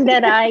 Everything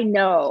that I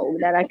know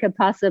that I could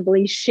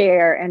possibly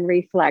share and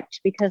reflect,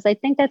 because I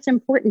think that's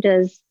important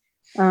as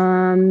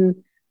a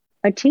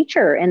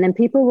teacher. And then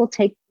people will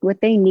take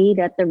what they need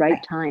at the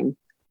right time.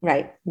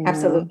 Right. You know?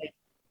 Absolutely.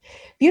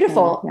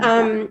 Beautiful.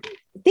 Yeah.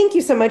 Thank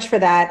you so much for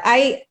that.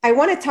 I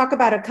want to talk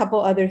about a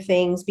couple other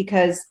things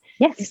because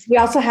Yes. we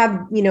also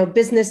have,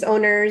 business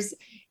owners,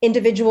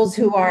 individuals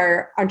who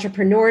are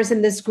entrepreneurs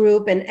in this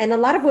group, and a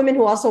lot of women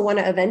who also want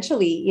to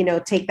eventually,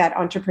 take that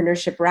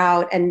entrepreneurship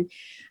route and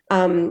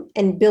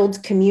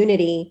build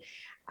community.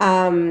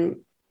 You've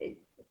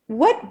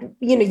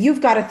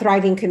got a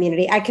thriving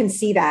community. I can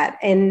see that.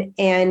 And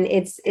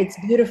it's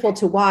beautiful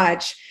to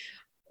watch.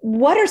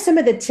 What are some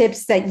of the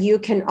tips that you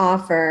can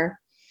offer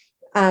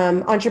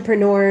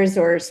entrepreneurs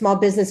or small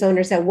business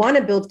owners that want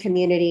to build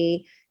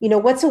community?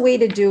 What's a way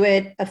to do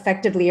it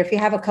effectively? Or if you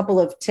have a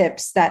couple of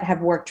tips that have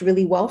worked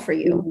really well for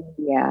you.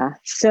 Yeah.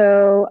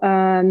 So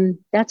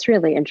that's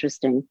really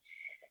interesting.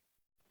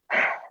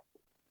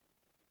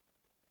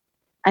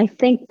 I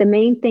think the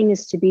main thing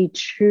is to be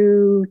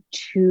true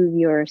to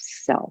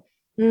yourself.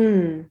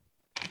 It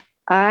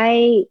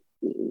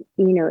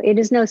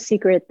is no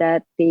secret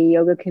that the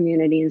yoga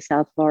community in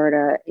South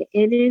Florida,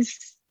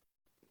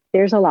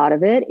 there's a lot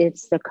of it.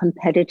 It's the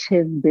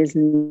competitive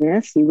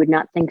business. You would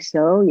not think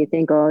so. You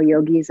think, oh,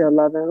 yogis are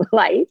love and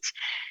light.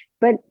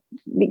 But,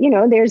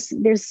 there's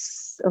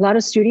a lot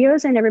of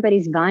studios and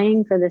everybody's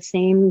vying for the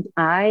same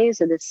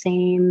eyes or the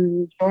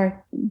same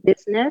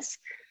business.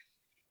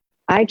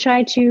 I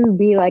try to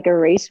be like a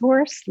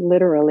racehorse,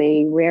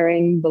 literally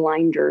wearing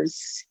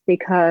blinders,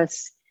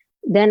 because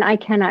then I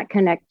cannot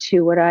connect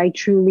to what I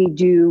truly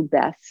do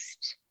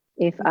best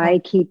if I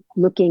keep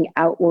looking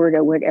outward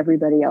at what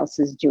everybody else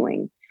is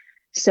doing.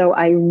 So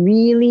I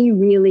really,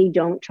 really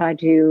don't try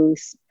to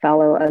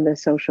follow other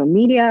social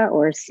media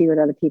or see what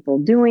other people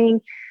are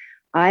doing.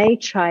 I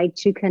try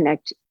to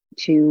connect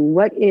to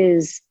what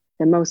is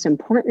the most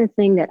important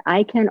thing that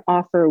I can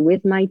offer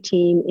with my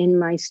team in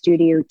my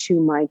studio to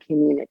my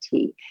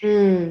community.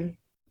 And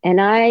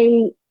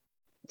I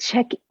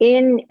check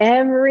in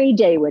every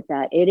day with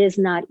that. It is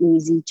not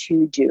easy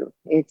to do.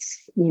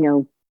 It's,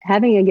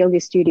 having a yoga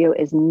studio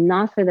is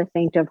not for the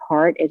faint of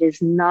heart. It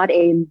is not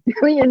a $1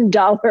 billion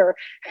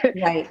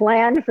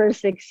plan for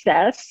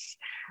success.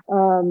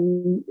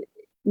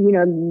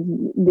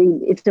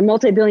 It's a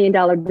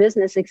multi-billion-dollar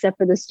business, except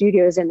for the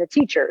studios and the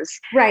teachers.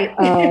 Right.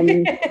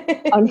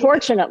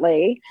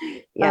 Unfortunately.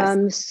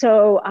 Yes.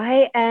 So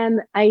I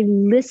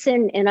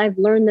listen, and I've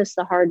learned this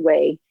the hard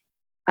way.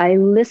 I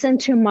listen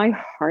to my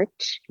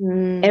heart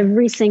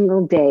every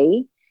single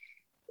day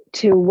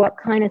to what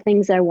kind of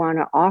things I want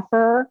to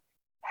offer,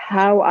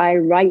 how I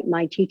write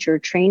my teacher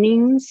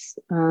trainings.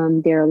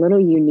 They're a little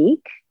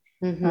unique.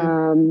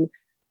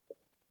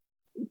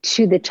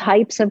 To the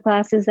types of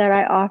classes that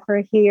I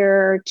offer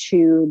here,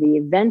 to the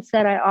events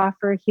that I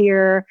offer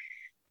here.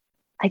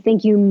 I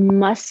think you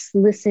must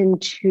listen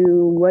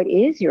to what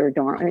is your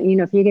dharma.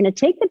 If you're going to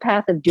take the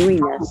path of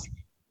doing this,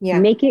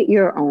 make it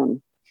your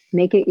own.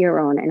 Make it your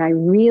own. And I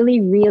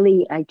really,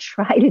 really, I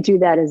try to do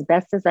that as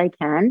best as I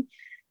can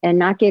and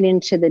not get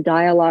into the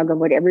dialogue of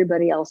what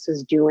everybody else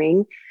is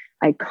doing.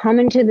 I come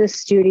into the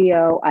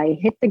studio, I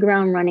hit the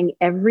ground running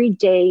every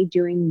day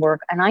doing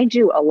work, and I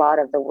do a lot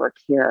of the work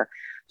here.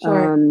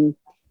 Sure.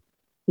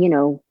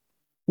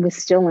 We're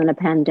still in a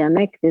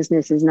pandemic.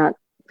 Business is not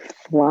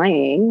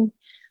flying.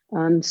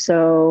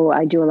 So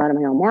I do a lot of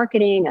my own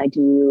marketing. I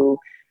do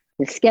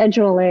the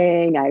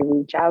scheduling. I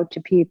reach out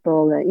to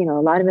people that,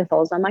 a lot of it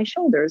falls on my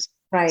shoulders.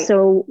 Right.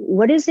 So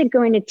what is it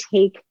going to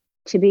take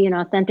to be an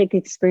authentic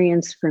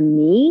experience for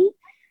me?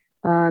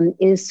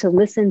 Is to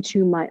listen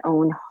to my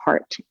own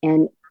heart.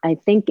 And I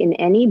think in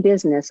any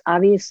business,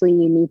 obviously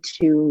you need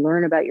to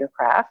learn about your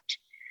craft.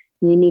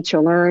 You need to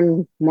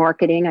learn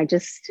marketing. I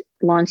just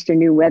launched a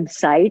new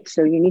website.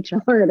 So you need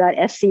to learn about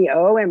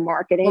SEO and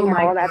marketing and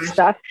all that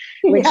stuff,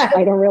 which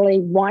I don't really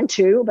want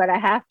to, but I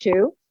have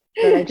to.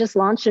 But I just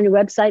launched a new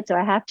website, so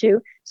I have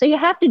to. So you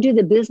have to do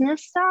the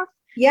business stuff.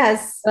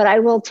 Yes. But I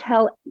will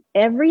tell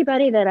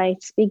everybody that I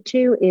speak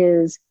to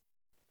is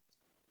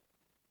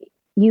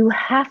you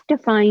have to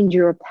find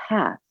your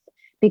path,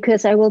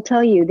 because I will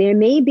tell you, there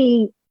may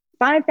be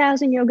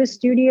 5,000 yoga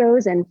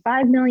studios and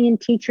 5 million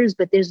teachers,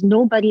 but there's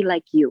nobody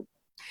like you.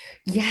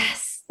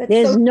 Yes. That's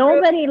There's so true.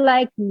 nobody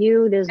like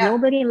you. There's Yeah.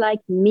 nobody like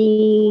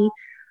me,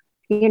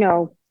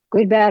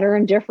 good, bad, or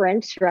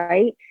indifferent,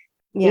 right?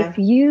 Yeah. If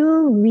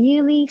you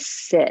really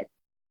sit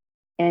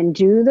and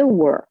do the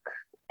work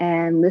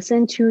and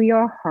listen to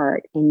your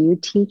heart and you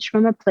teach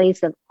from a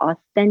place of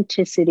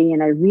authenticity,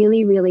 and I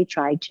really, really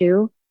try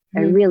to, I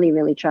Mhm. really,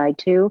 really try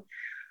to,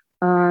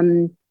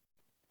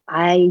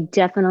 I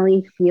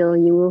definitely feel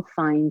you will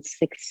find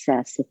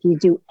success if you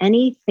do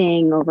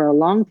anything over a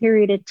long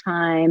period of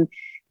time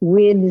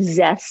with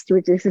zest,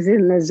 which this is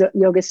in the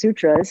Yoga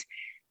Sutras,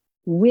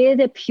 with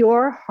a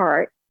pure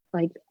heart.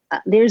 Like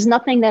there's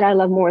nothing that I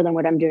love more than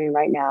what I'm doing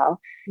right now,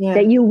 Yeah.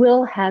 that you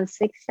will have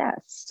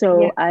success. Yeah.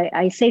 So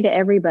I say to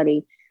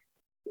everybody,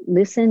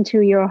 listen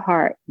to your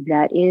heart.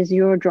 That is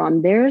your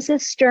drum. There's a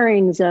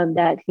stirrings of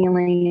that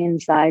feeling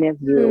inside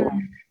of you.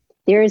 Mm.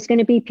 There's going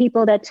to be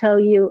people that tell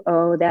you,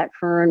 oh, that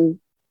Fern,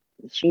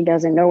 she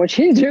doesn't know what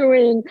she's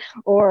doing,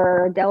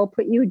 or they'll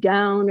put you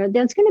down, or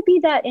there's going to be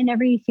that in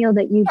every field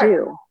that you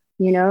Sure. do.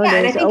 You know, Yeah, and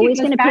I there's think it always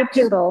goes going to be back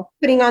to people.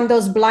 putting on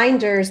those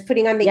blinders,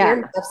 putting on the Yeah.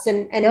 earmuffs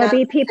and There'll not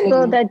be people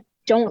listening. that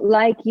don't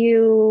like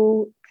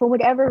you for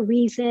whatever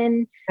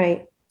reason.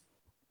 Right.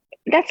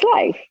 That's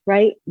life,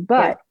 right? Yeah.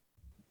 But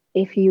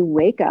if you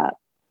wake up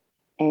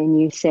and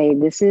you say,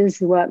 this is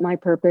what my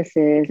purpose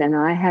is, and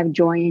I have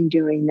joy in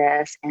doing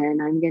this,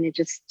 and I'm going to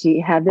just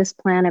have this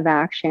plan of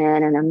action,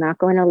 and I'm not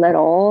going to let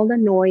all the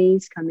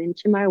noise come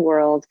into my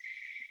world,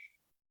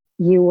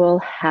 you will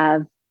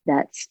have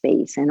that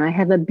space. And I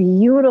have a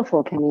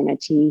beautiful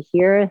community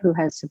here who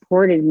has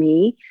supported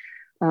me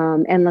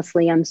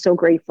endlessly. I'm so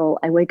grateful.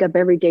 I wake up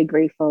every day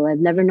grateful. I've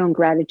never known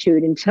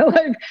gratitude until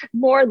I've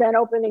more than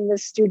opening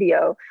this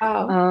studio.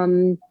 Oh,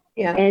 Um,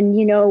 yeah.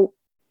 and,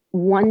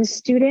 one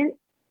student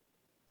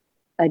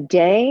a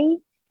day,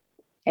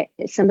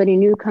 somebody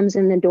new comes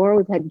in the door.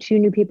 We've had 2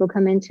 new people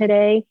come in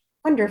today.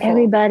 Wonderful.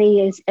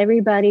 Everybody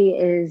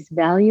is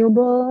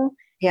valuable.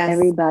 Yes.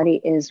 Everybody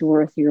is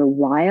worth your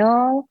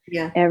while.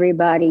 Yeah.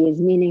 Everybody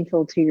is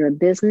meaningful to your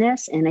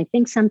business. And I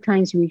think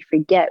sometimes we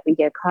forget, we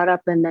get caught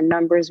up in the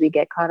numbers, we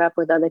get caught up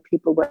with other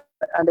people, what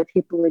other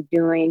people are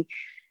doing.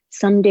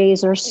 Some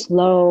days are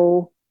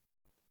slow,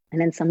 and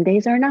then some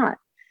days are not.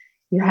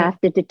 You Yeah. have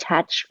to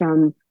detach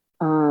from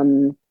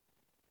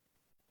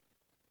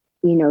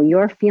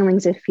your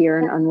feelings of fear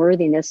and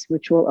unworthiness,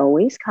 which will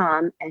always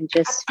come, and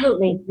just, if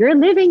Absolutely. you're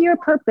living your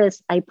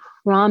purpose, I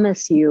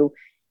promise you,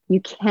 you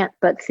can't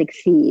but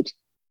succeed.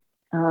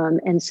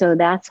 And so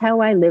that's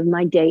how I live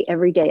my day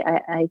every day.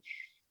 It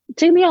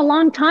took me a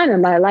long time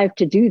in my life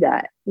to do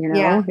that.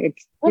 Yeah. It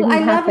Well, didn't I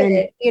love happen.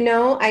 it.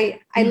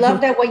 I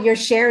love that what you're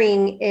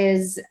sharing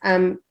is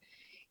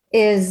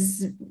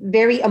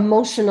very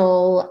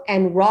emotional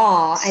and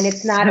raw, and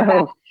it's not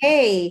about, So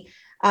hey,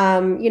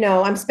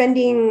 I'm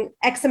spending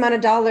X amount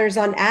of dollars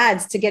on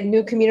ads to get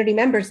new community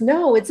members.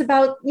 No, it's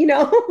about,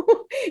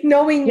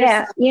 knowing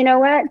yeah, yourself, you know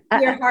what?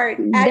 your heart,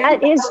 adding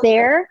That is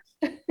there.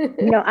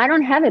 value. I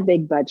don't have a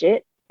big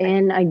budget, Right.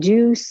 and I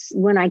do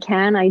when I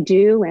can, I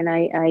do, and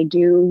I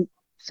do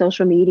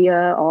social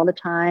media all the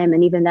time,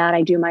 and even that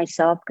I do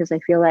myself because I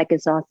feel like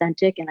it's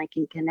authentic and I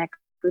can connect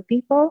with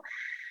people.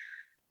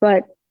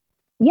 But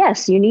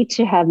yes, you need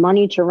to have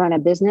money to run a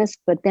business,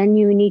 but then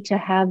you need to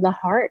have the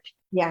heart,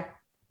 Yeah.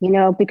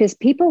 because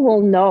people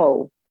will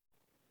know.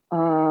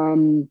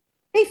 Um,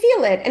 They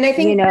feel it. And I you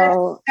think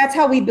know, that's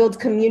how we build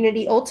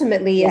community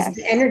ultimately, is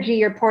the yes, energy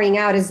you're pouring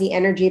out is the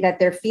energy that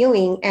they're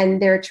feeling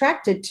and they're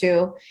attracted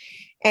to.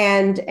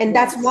 And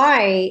that's yes.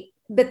 why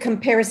the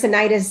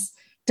comparisonitis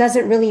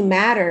doesn't really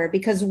matter,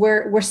 because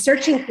we're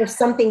searching for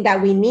something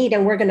that we need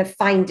and we're going to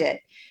find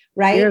it,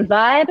 Your right?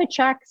 vibe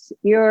attracts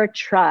your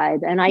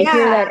tribe. And I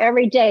hear Yeah. that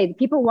every day.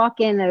 People walk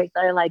in,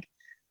 they're like,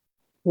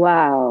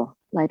 wow,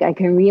 like I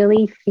can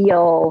really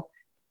feel,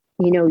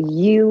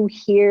 you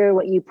hear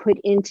what you put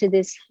into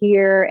this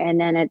here, and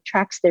then it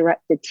attracts the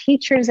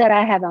teachers that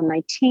I have on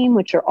my team,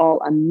 which are all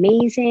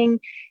amazing.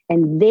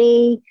 And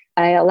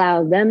I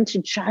allow them to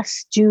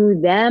just do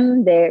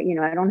them.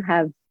 I don't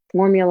have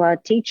formula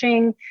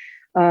teaching.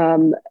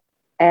 Um,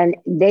 and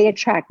they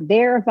attract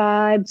their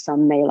vibe.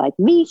 Some may like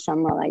me,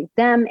 some may like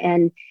them.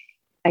 And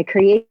I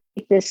create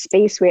this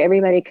space where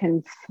everybody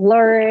can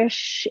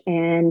flourish.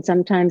 And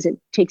sometimes it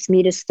takes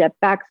me to step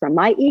back from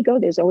my ego.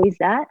 There's always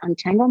that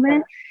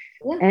entanglement.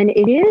 Yeah. And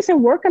it is a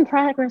work in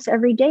progress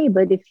every day.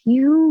 But if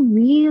you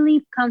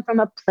really come from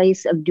a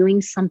place of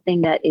doing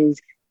something that is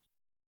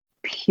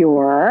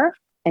pure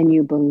and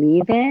you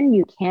believe in,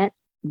 you can't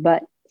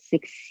but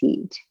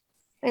succeed.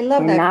 I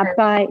love And that.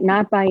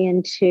 not buy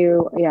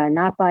into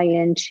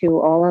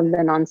all of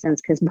the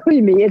nonsense, because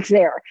believe me, it's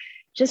there.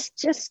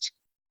 Just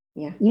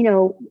Yeah.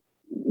 know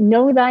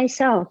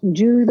thyself,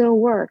 do the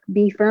work,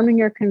 be firm in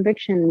your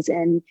convictions,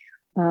 and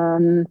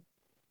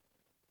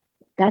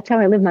that's how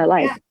I live my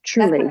life. Yeah, that's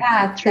the Truly,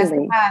 path. That's the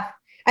truly. path.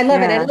 I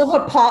love it. I Yeah. love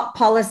what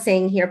Paula's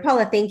saying here.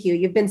 Paula, thank you.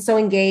 You've been so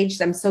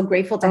engaged. I'm so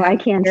grateful to Oh, have I you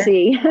can't here.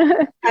 see.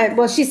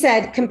 Well, she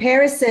said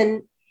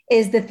comparison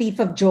is the thief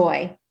of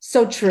joy.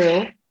 So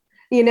true.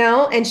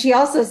 And she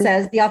also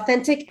says the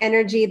authentic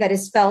energy that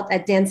is felt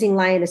at Dancing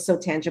Lion is so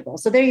tangible.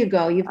 So there you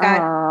go. You've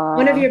got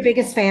one of Oh, your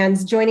biggest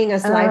fans joining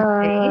us live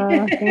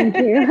thank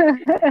today. you.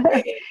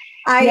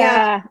 I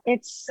Yeah,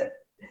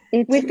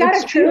 We've got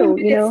it's a few true,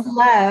 minutes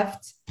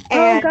left, Oh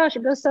and gosh,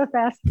 it goes so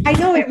fast. I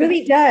know it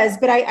really does.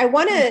 But I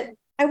want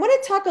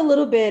to talk a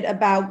little bit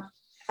about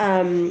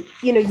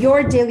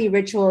your daily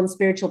ritual and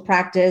spiritual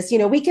practice.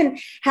 We can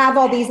have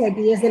all these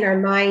ideas in our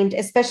mind,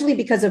 especially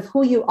because of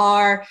who you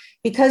are,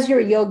 because you're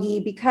a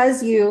yogi,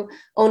 because you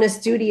own a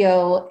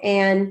studio,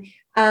 and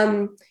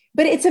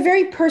but it's a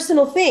very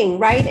personal thing,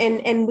 right?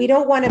 And we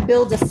don't want to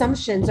build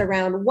assumptions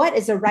around what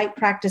is a right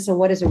practice and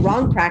what is a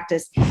wrong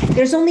practice.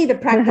 There's only the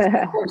practice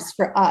that works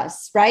for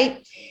us,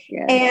 right?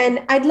 Yes.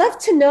 And I'd love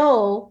to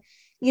know,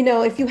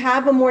 if you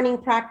have a morning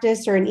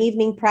practice or an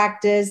evening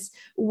practice,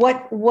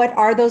 what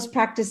are those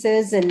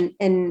practices,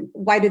 and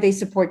why do they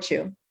support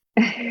you?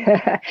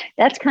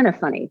 That's kind of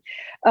funny.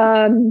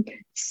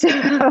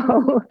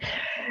 So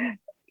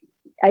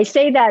I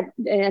say that,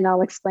 and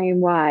I'll explain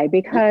why,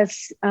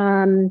 because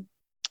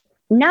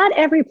not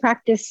every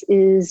practice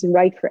is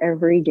right for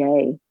every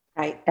day.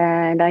 Right.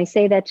 And I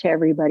say that to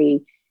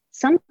everybody.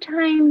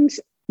 Sometimes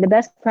the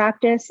best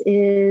practice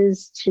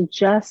is to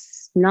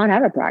just not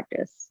have a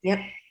practice. Yep.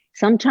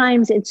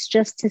 Sometimes it's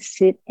just to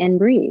sit and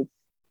breathe.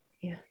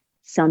 Yeah.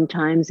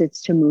 Sometimes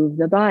it's to move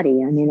the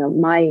body. I mean,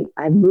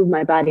 I've moved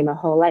my body my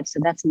whole life, so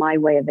that's my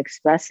way of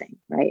expressing,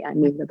 right? I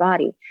move the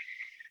body.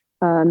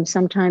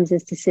 Sometimes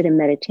it's to sit in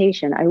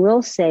meditation. I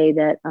will say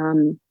that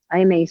I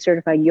am a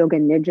certified yoga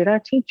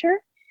nidra teacher,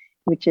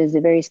 which is a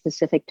very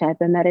specific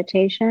type of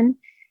meditation.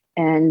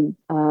 And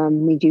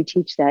we do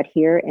teach that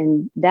here.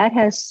 And that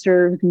has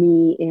served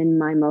me in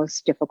my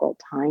most difficult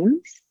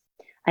times.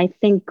 I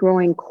think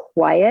growing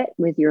quiet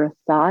with your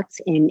thoughts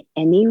in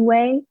any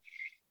way,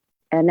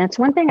 and that's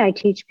one thing I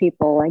teach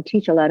people. I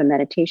teach a lot of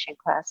meditation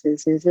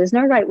classes, is there's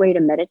no right way to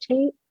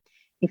meditate.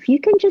 If you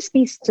can just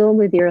be still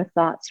with your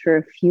thoughts for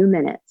a few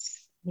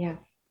minutes, yeah,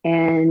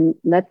 and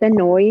let the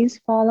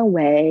noise fall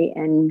away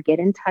and get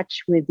in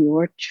touch with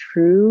your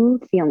true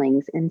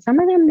feelings. And some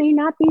of them may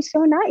not be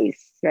so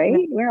nice,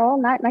 right? We're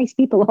all not nice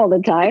people all the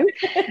time.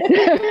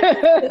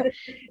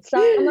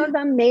 Some of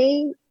them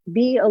may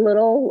be a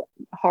little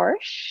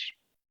harsh,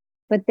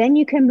 but then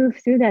you can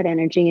move through that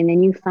energy, and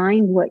then you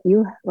find what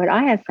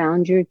I have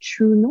found, your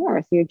true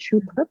north, your true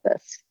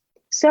purpose.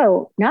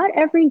 So not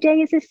every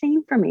day is the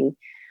same for me.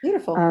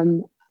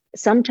 Beautiful.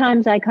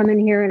 Sometimes I come in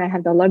here and I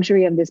have the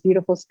luxury of this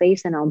beautiful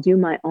space, and I'll do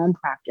my own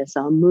practice.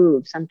 I'll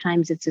move.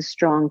 Sometimes it's a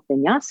strong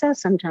vinyasa.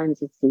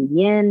 Sometimes it's the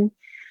yin.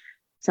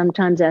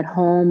 Sometimes at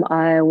home,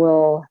 I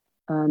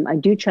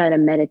do try to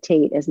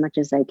meditate as much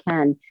as I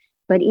can.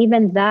 But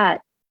even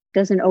that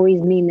doesn't always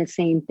mean the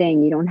same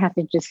thing. You don't have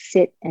to just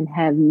sit and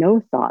have no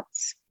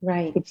thoughts.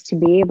 Right. It's to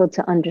be able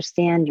to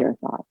understand your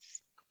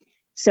thoughts.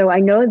 So I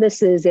know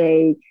this is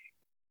a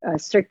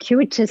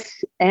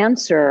circuitous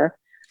answer,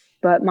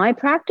 but my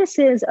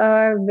practices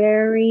are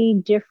very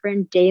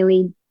different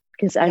daily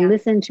because I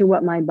listen to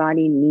what my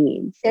body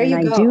needs. There you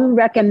and go. I do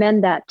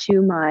recommend that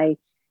to my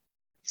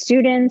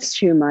students,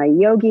 to my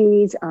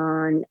yogis,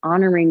 on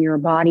honoring your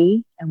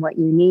body and what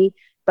you need.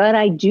 But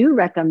I do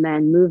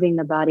recommend moving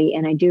the body,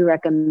 and I do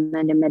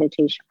recommend a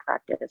meditation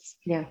practice.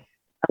 Yeah.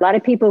 A lot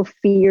of people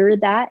fear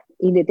that,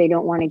 either they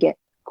don't want to get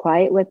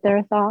quiet with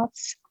their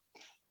thoughts.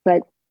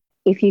 But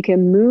if you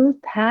can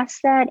move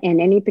past that in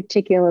any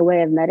particular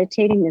way of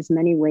meditating, there's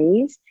many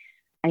ways.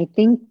 I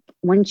think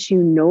once you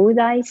know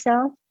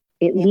thyself,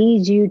 it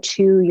leads you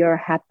to your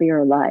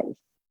happier life,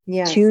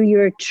 to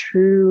your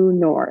true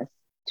north,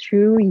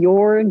 to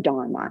your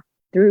dharma,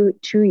 to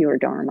your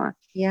dharma.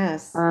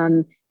 Yes.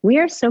 We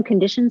are so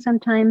conditioned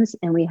sometimes,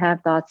 and we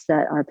have thoughts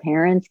that our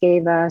parents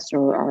gave us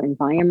or our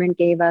environment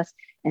gave us,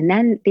 and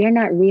then they're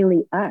not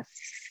really us.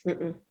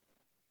 Mm-mm.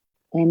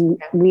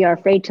 And we are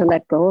afraid to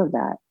let go of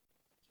that.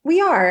 We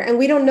are, and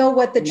we don't know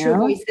what the true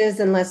voice is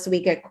unless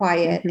we get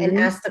quiet and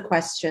ask the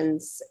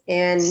questions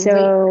and wait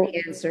for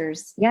the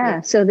answers.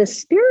 Yeah. So the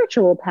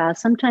spiritual path,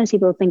 sometimes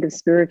people think of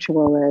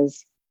spiritual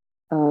as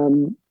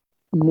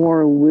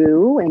more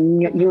woo,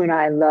 and you and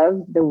I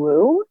love the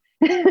woo.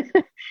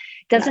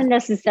 Doesn't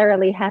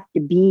necessarily have to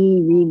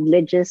be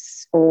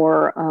religious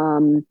or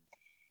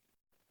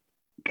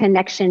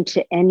connection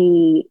to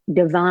any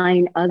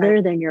divine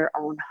other than your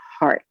own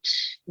heart.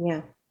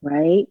 Yeah.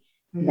 Right?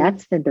 Mm-hmm.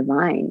 That's the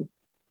divine.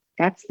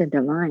 That's the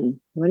divine.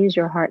 What is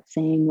your heart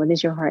saying? What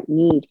does your heart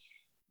need?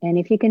 And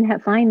if you can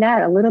find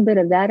that, a little bit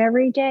of that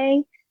every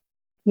day,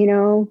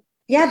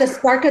 Yeah, the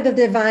spark of the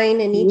divine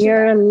in each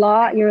you're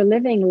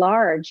living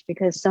large,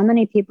 because so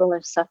many people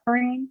are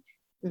suffering.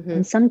 Mm-hmm.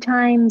 And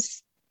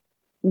sometimes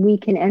we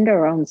can end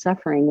our own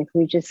suffering if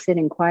we just sit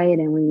in quiet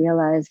and we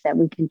realize that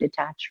we can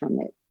detach from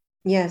it.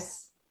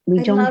 Yes. We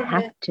don't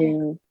have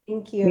to.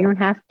 Thank you. We don't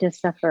have to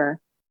suffer.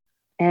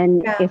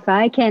 And Yeah. if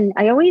I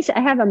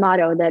have a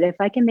motto that if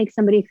I can make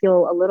somebody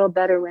feel a little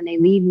better when they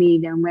leave me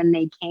than when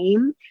they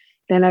came,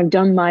 then I've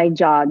done my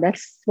job.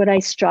 That's what I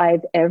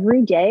strive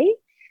every day.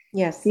 If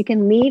Yes. you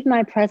can leave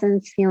my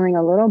presence feeling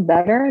a little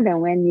better than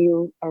when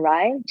you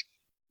arrived,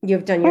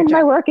 You've done your then my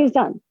job. work is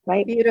done,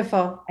 right?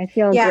 Beautiful. I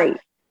feel Yeah. great.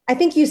 I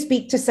think you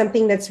speak to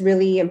something that's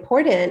really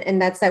important, and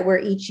that's that we're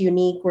each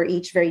unique, we're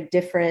each very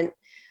different.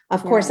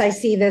 Of course, Yes. I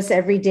see this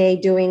every day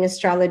doing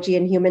astrology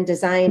and human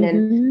design. And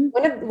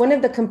Mm-hmm. one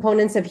of the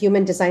components of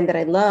human design that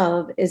I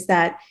love is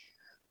that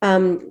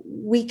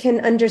we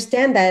can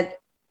understand that,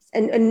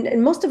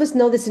 and most of us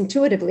know this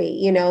intuitively,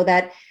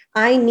 that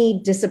I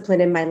need discipline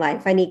in my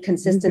life, I need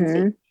consistency.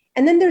 Mm-hmm.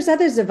 And then there's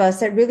others of us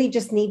that really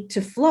just need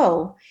to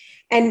flow.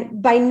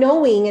 And by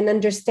knowing and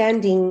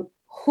understanding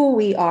who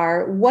we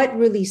are, what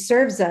really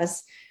serves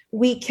us,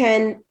 we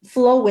can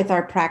flow with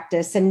our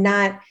practice and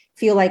not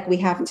feel like we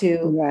have to,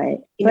 Right.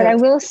 But I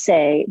will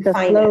say the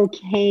define it. flow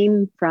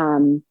came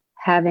from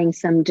having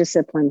some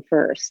discipline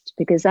first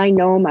because I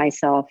know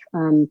myself.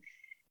 I'm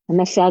a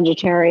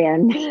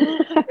Sagittarian.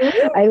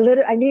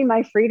 Mhm. I need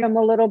my freedom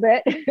a little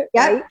bit,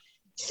 right? Yep.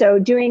 So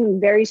doing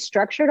very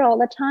structured all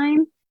the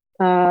time,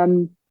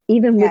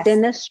 even Yes.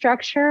 within the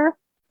structure,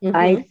 Hmm.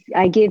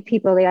 I give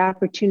people the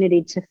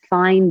opportunity to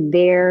find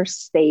their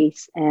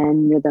space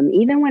and rhythm.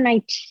 Even when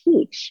I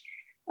teach,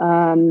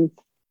 um,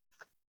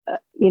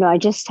 I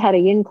just had a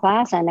yin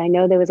class and I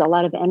know there was a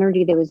lot of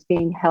energy that was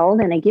being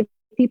held, and I give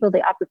people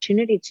the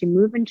opportunity to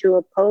move into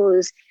a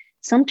pose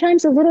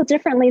sometimes a little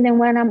differently than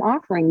what I'm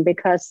offering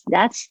because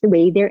that's the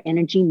way their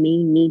energy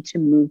may need to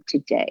move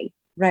today.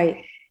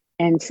 Right.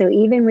 And so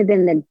even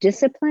within the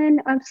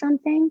discipline of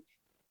something,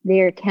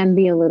 there can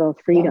be a little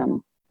Yeah.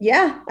 freedom,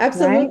 Yeah, right?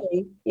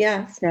 absolutely.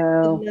 Yeah. I So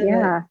love it.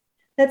 yeah.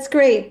 That's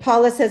great.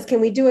 Paula says, can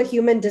we do a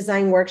human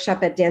design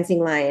workshop at Dancing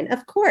Lion?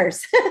 Of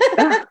course.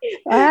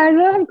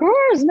 Oh, of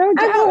course, no I'm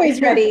doubt.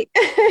 always ready.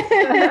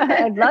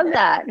 I'd love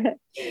that. That's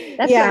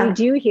what we Yeah.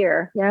 do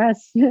here.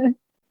 Yes.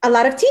 A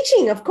lot of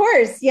teaching, of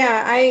course.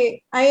 Yeah. I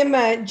am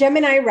a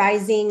Gemini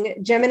rising.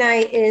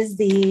 Gemini is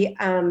the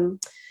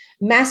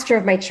master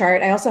of my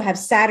chart. I also have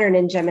Saturn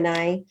in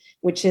Gemini,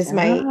 which is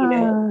my,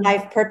 Ah.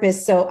 life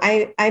purpose. So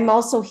I'm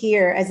also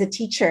here as a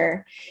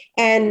teacher.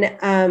 And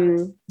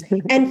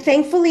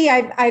thankfully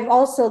I've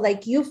also,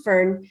 like you,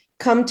 Fern,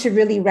 come to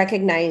really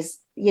recognize,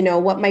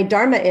 what my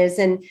dharma is.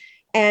 And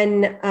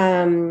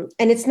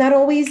it's not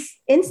always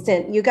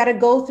instant. You got to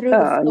go through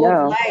the Oh flow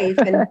of no. life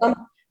and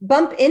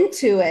bump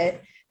into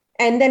it.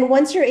 And then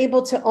once you're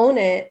able to own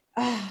it,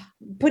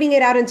 putting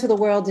it out into the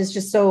world is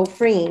just so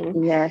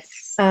freeing.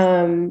 Yes.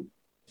 Um,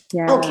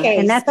 Yeah. okay,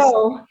 And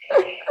so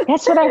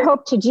that's what I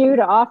hope to do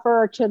to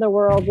offer to the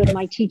world with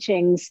my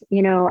teachings.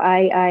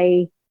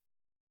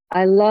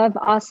 I love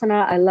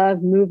asana, I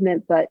love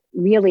movement, but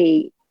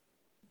really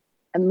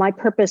my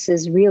purpose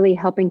is really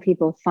helping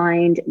people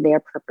find their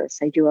purpose.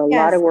 I do a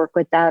lot of yes, work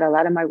with that, a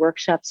lot of my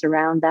workshops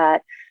around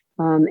that.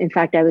 In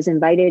fact, I was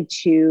invited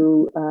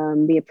to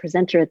be a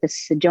presenter at the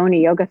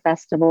Sedona Yoga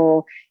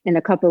Festival in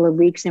a couple of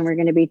weeks, and we're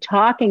going to be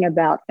talking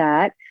about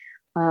that.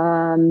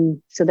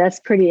 So that's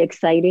pretty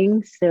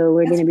exciting. So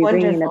we're going that's to be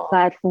bringing the wonderful.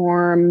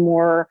 platform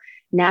more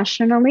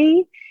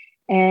nationally.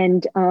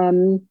 And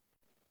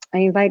I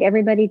invite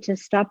everybody to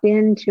stop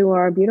into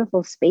our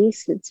beautiful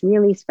space. It's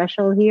really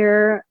special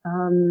here.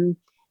 Our teachers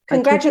are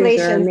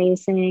Congratulations.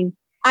 amazing.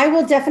 I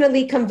will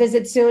definitely come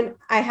visit soon.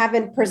 I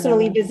haven't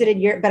personally Uh, visited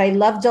Europe, but I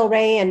love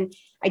Delray, and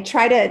I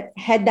try to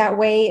head that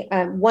way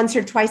once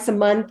or twice a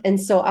month. And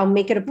so I'll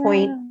make it a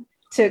point yeah.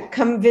 to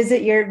come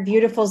visit your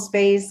beautiful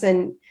space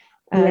and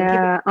give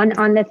Yeah, on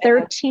the it.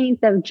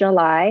 13th of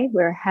July,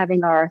 we're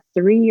having our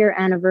 3-year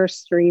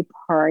anniversary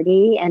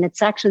party, and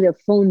it's actually a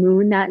full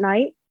moon that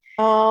night.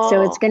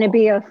 So it's going to Oh,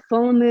 be a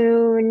full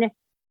moon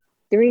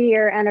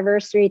 3-year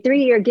anniversary,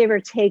 3-year give or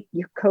take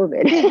your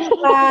COVID,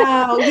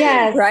 wow.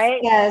 Yes, right?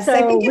 yes. I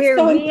So think it's we're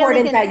so really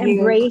important going to that you include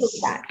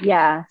embrace, that.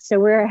 yeah. So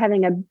we're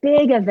having a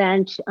big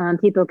event.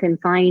 People can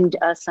find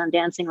us on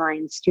Dancing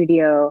Lion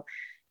Studio,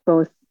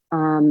 both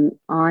on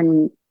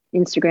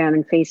Instagram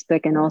and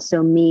Facebook, and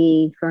also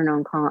me,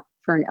 Fern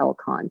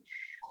Con,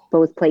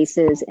 both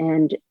places.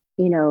 And,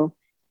 you know,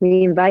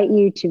 we invite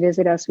you to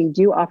visit us. We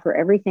do offer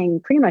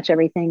everything, pretty much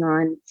everything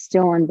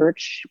still on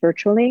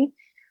virtually.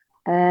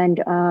 And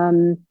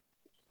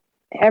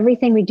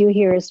everything we do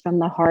here is from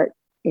the heart.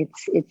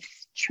 It's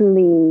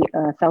truly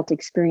a felt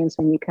experience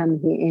when you come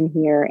in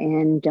here.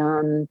 And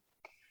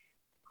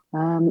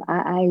um,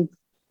 I,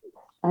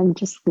 I'm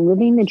just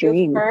living the You,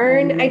 dream.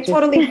 Fern. I I just,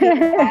 totally feel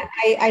that.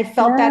 I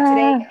felt that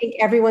today. yeah, I think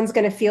everyone's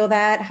going to feel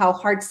that, how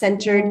heart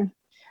centered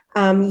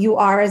yeah. you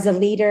are as a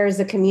leader, as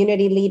a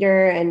community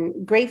leader,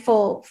 and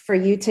grateful for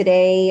you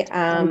today.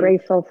 I'm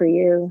grateful for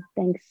you.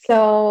 Thanks.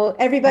 So,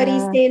 everybody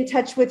Uh, stay in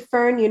touch with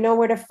Fern. You know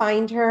where to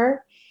find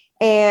her.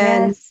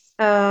 And yes.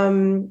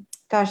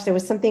 gosh, there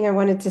was something I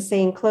wanted to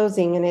say in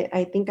closing, and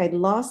I think I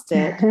lost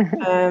it.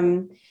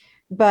 Um,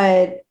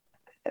 but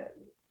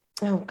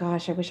oh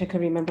gosh, I wish I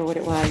could remember what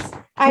it was.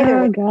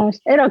 Either way, Oh gosh,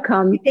 it'll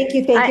come. thank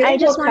you, thank you. I It will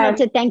just wanted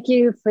come. to thank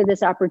you for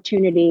this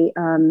opportunity.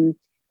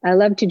 I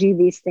love to do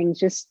these things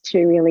just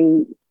to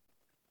really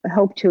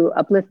hope to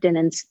uplift and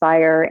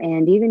inspire.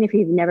 And even if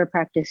you've never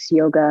practiced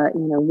yoga,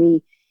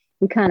 we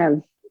kind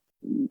of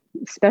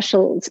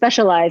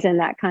specialize in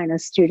that kind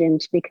of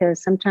student,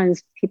 because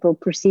sometimes people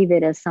perceive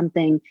it as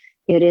something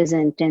it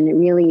isn't. And it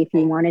really, if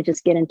you want to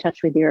just get in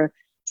touch with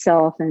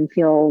yourself and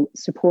feel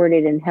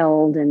supported and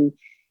held and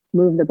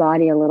move the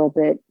body a little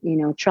bit,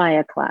 try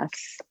a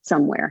class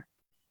somewhere.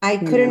 I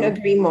couldn't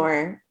agree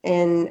more.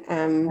 And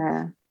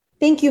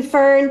thank you,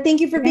 Fern. Thank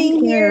you for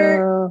being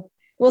here.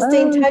 We'll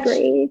stay in touch.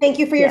 Great. Thank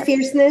you for your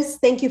fierceness.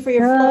 Thank you for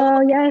your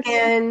flow. Yes.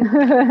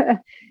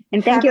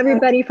 And thank you,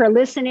 everybody, for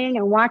listening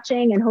and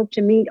watching, and hope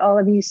to meet all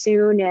of you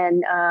soon.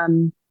 And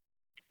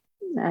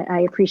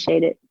I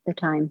appreciate it, the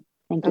time.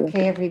 Thank you.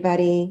 Okay,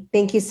 everybody.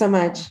 Thank you so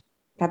much.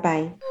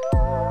 Bye-bye.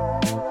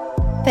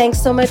 Thanks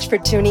so much for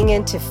tuning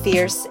in to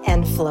Fierce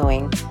and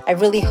Flowing. I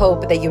really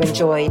hope that you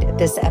enjoyed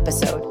this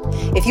episode.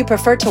 If you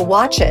prefer to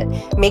watch it,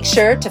 make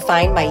sure to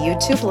find my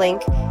YouTube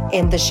link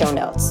in the show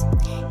notes.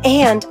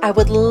 And I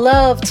would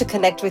love to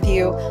connect with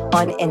you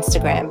on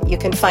Instagram. You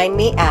can find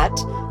me at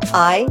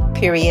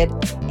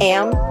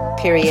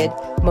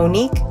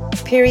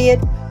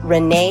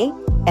I.am.Monique.Renee,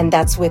 and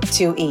that's with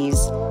 2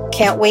 E's.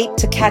 Can't wait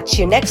to catch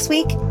you next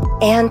week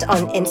and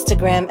on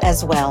Instagram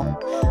as well.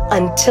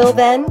 Until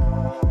then,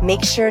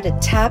 make sure to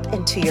tap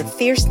into your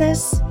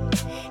fierceness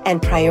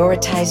and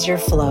prioritize your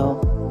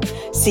flow.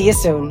 See you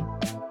soon.